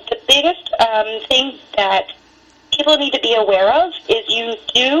 And the biggest thing that people need to be aware of is you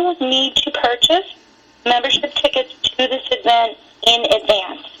do need to purchase membership tickets to this event in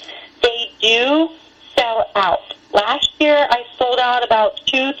advance. They do sell out. Last year I sold out about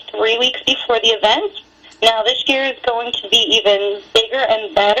 2-3 weeks before the event. Now this year is going to be even bigger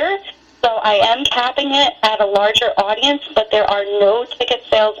and better, so I am capping it at a larger audience, but there are no ticket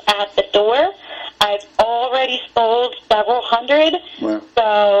sales at the door. I've already sold several hundred,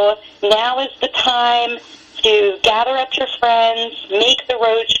 so now is the time to gather up your friends, make the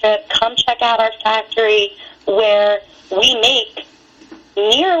road trip, come check out our factory where we make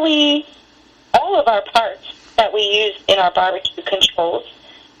nearly all all of our parts that we use in our barbecue controls,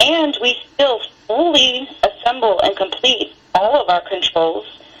 and we still fully assemble and complete all of our controls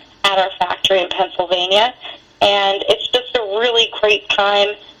at our factory in Pennsylvania. And it's just a really great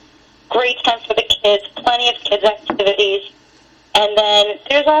time for the kids, plenty of kids' activities. And then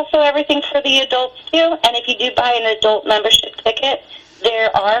there's also everything for the adults, too. And if you do buy an adult membership ticket,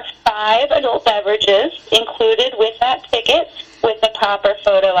 there are 5 adult beverages included with that ticket with the proper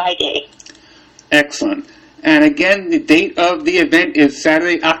photo ID. Excellent. And again, the date of the event is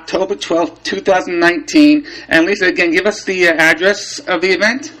Saturday, October 12th, 2019. And Lisa, again, give us the address of the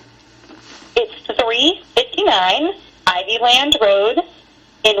event. It's 359 Ivyland Road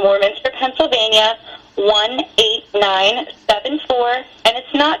in Warminster, Pennsylvania, 18974. And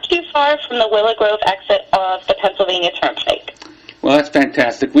it's not too far from the Willow Grove exit of the Pennsylvania Turnpike. Well, that's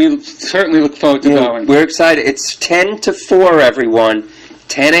fantastic. We certainly look forward to going. We're excited. It's 10 to 4, everyone.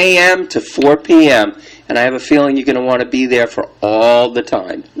 10 a.m. to 4 p.m. And I have a feeling you're going to want to be there for all the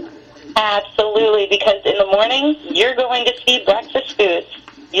time. Absolutely, because in the morning, you're going to see breakfast foods.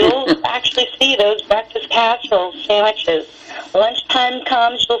 You'll actually see those breakfast casseroles, sandwiches. Lunchtime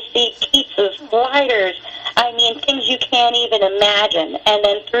comes, you'll see pizzas, sliders. I mean, things you can't even imagine. And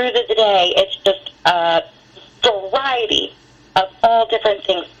then through the day, it's just a variety of all different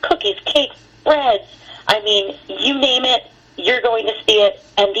things. Cookies, cakes, breads. I mean, you name it, you're going to see it.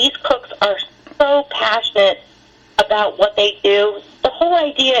 And these cooks are so passionate about what they do. The whole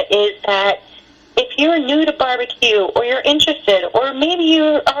idea is that if you're new to barbecue or you're interested, or maybe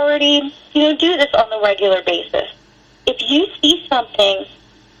you already do this on the regular basis, if you see something,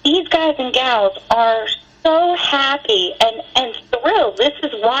 these guys and gals are so happy and thrilled. This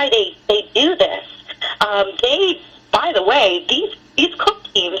is why they do this. By the way, these cook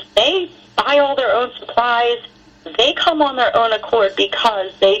teams, they buy all their own supplies. They come on their own accord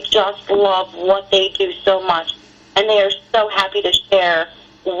because they just love what they do so much. And they are so happy to share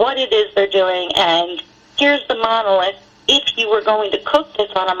what it is they're doing. And here's the monolith. If you were going to cook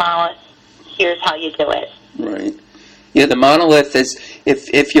this on a monolith, here's how you do it. Right. Yeah, the monolith is,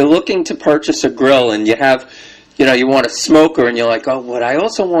 if you're looking to purchase a grill and you have, you want a smoker and you're like, oh, but I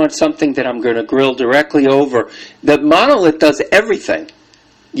also want something that I'm going to grill directly over. The monolith does everything.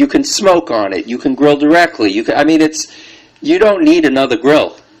 You can smoke on it. You can grill directly. You don't need another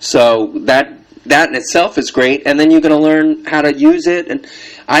grill. So that in itself is great. And then you're going to learn how to use it. And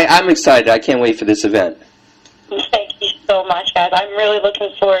I'm excited. I can't wait for this event. Thank you so much, guys. I'm really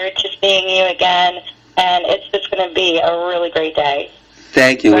looking forward to seeing you again. And it's just going to be a really great day.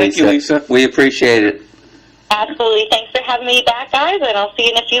 Thank you, Lisa. We appreciate it. Absolutely. Thanks for having me back, guys, and I'll see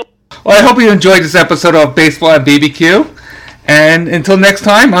you in a few. Well, I hope you enjoyed this episode of Baseball at BBQ. And until next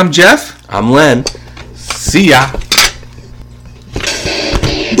time, I'm Jeff. I'm Len. See ya.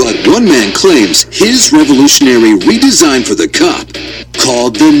 But one man claims his revolutionary redesign for the cup,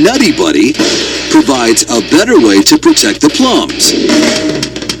 called the Nutty Buddy, provides a better way to protect the plums.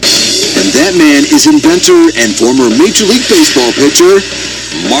 And that man is inventor and former Major League Baseball pitcher,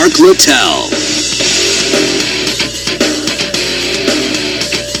 Mark Littell.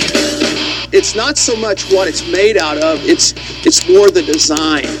 It's not so much what it's made out of, it's more the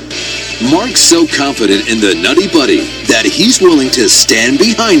design. Mark's so confident in the Nutty Buddy that he's willing to stand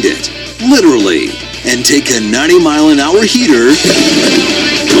behind it, literally, and take a 90-mile-an-hour heater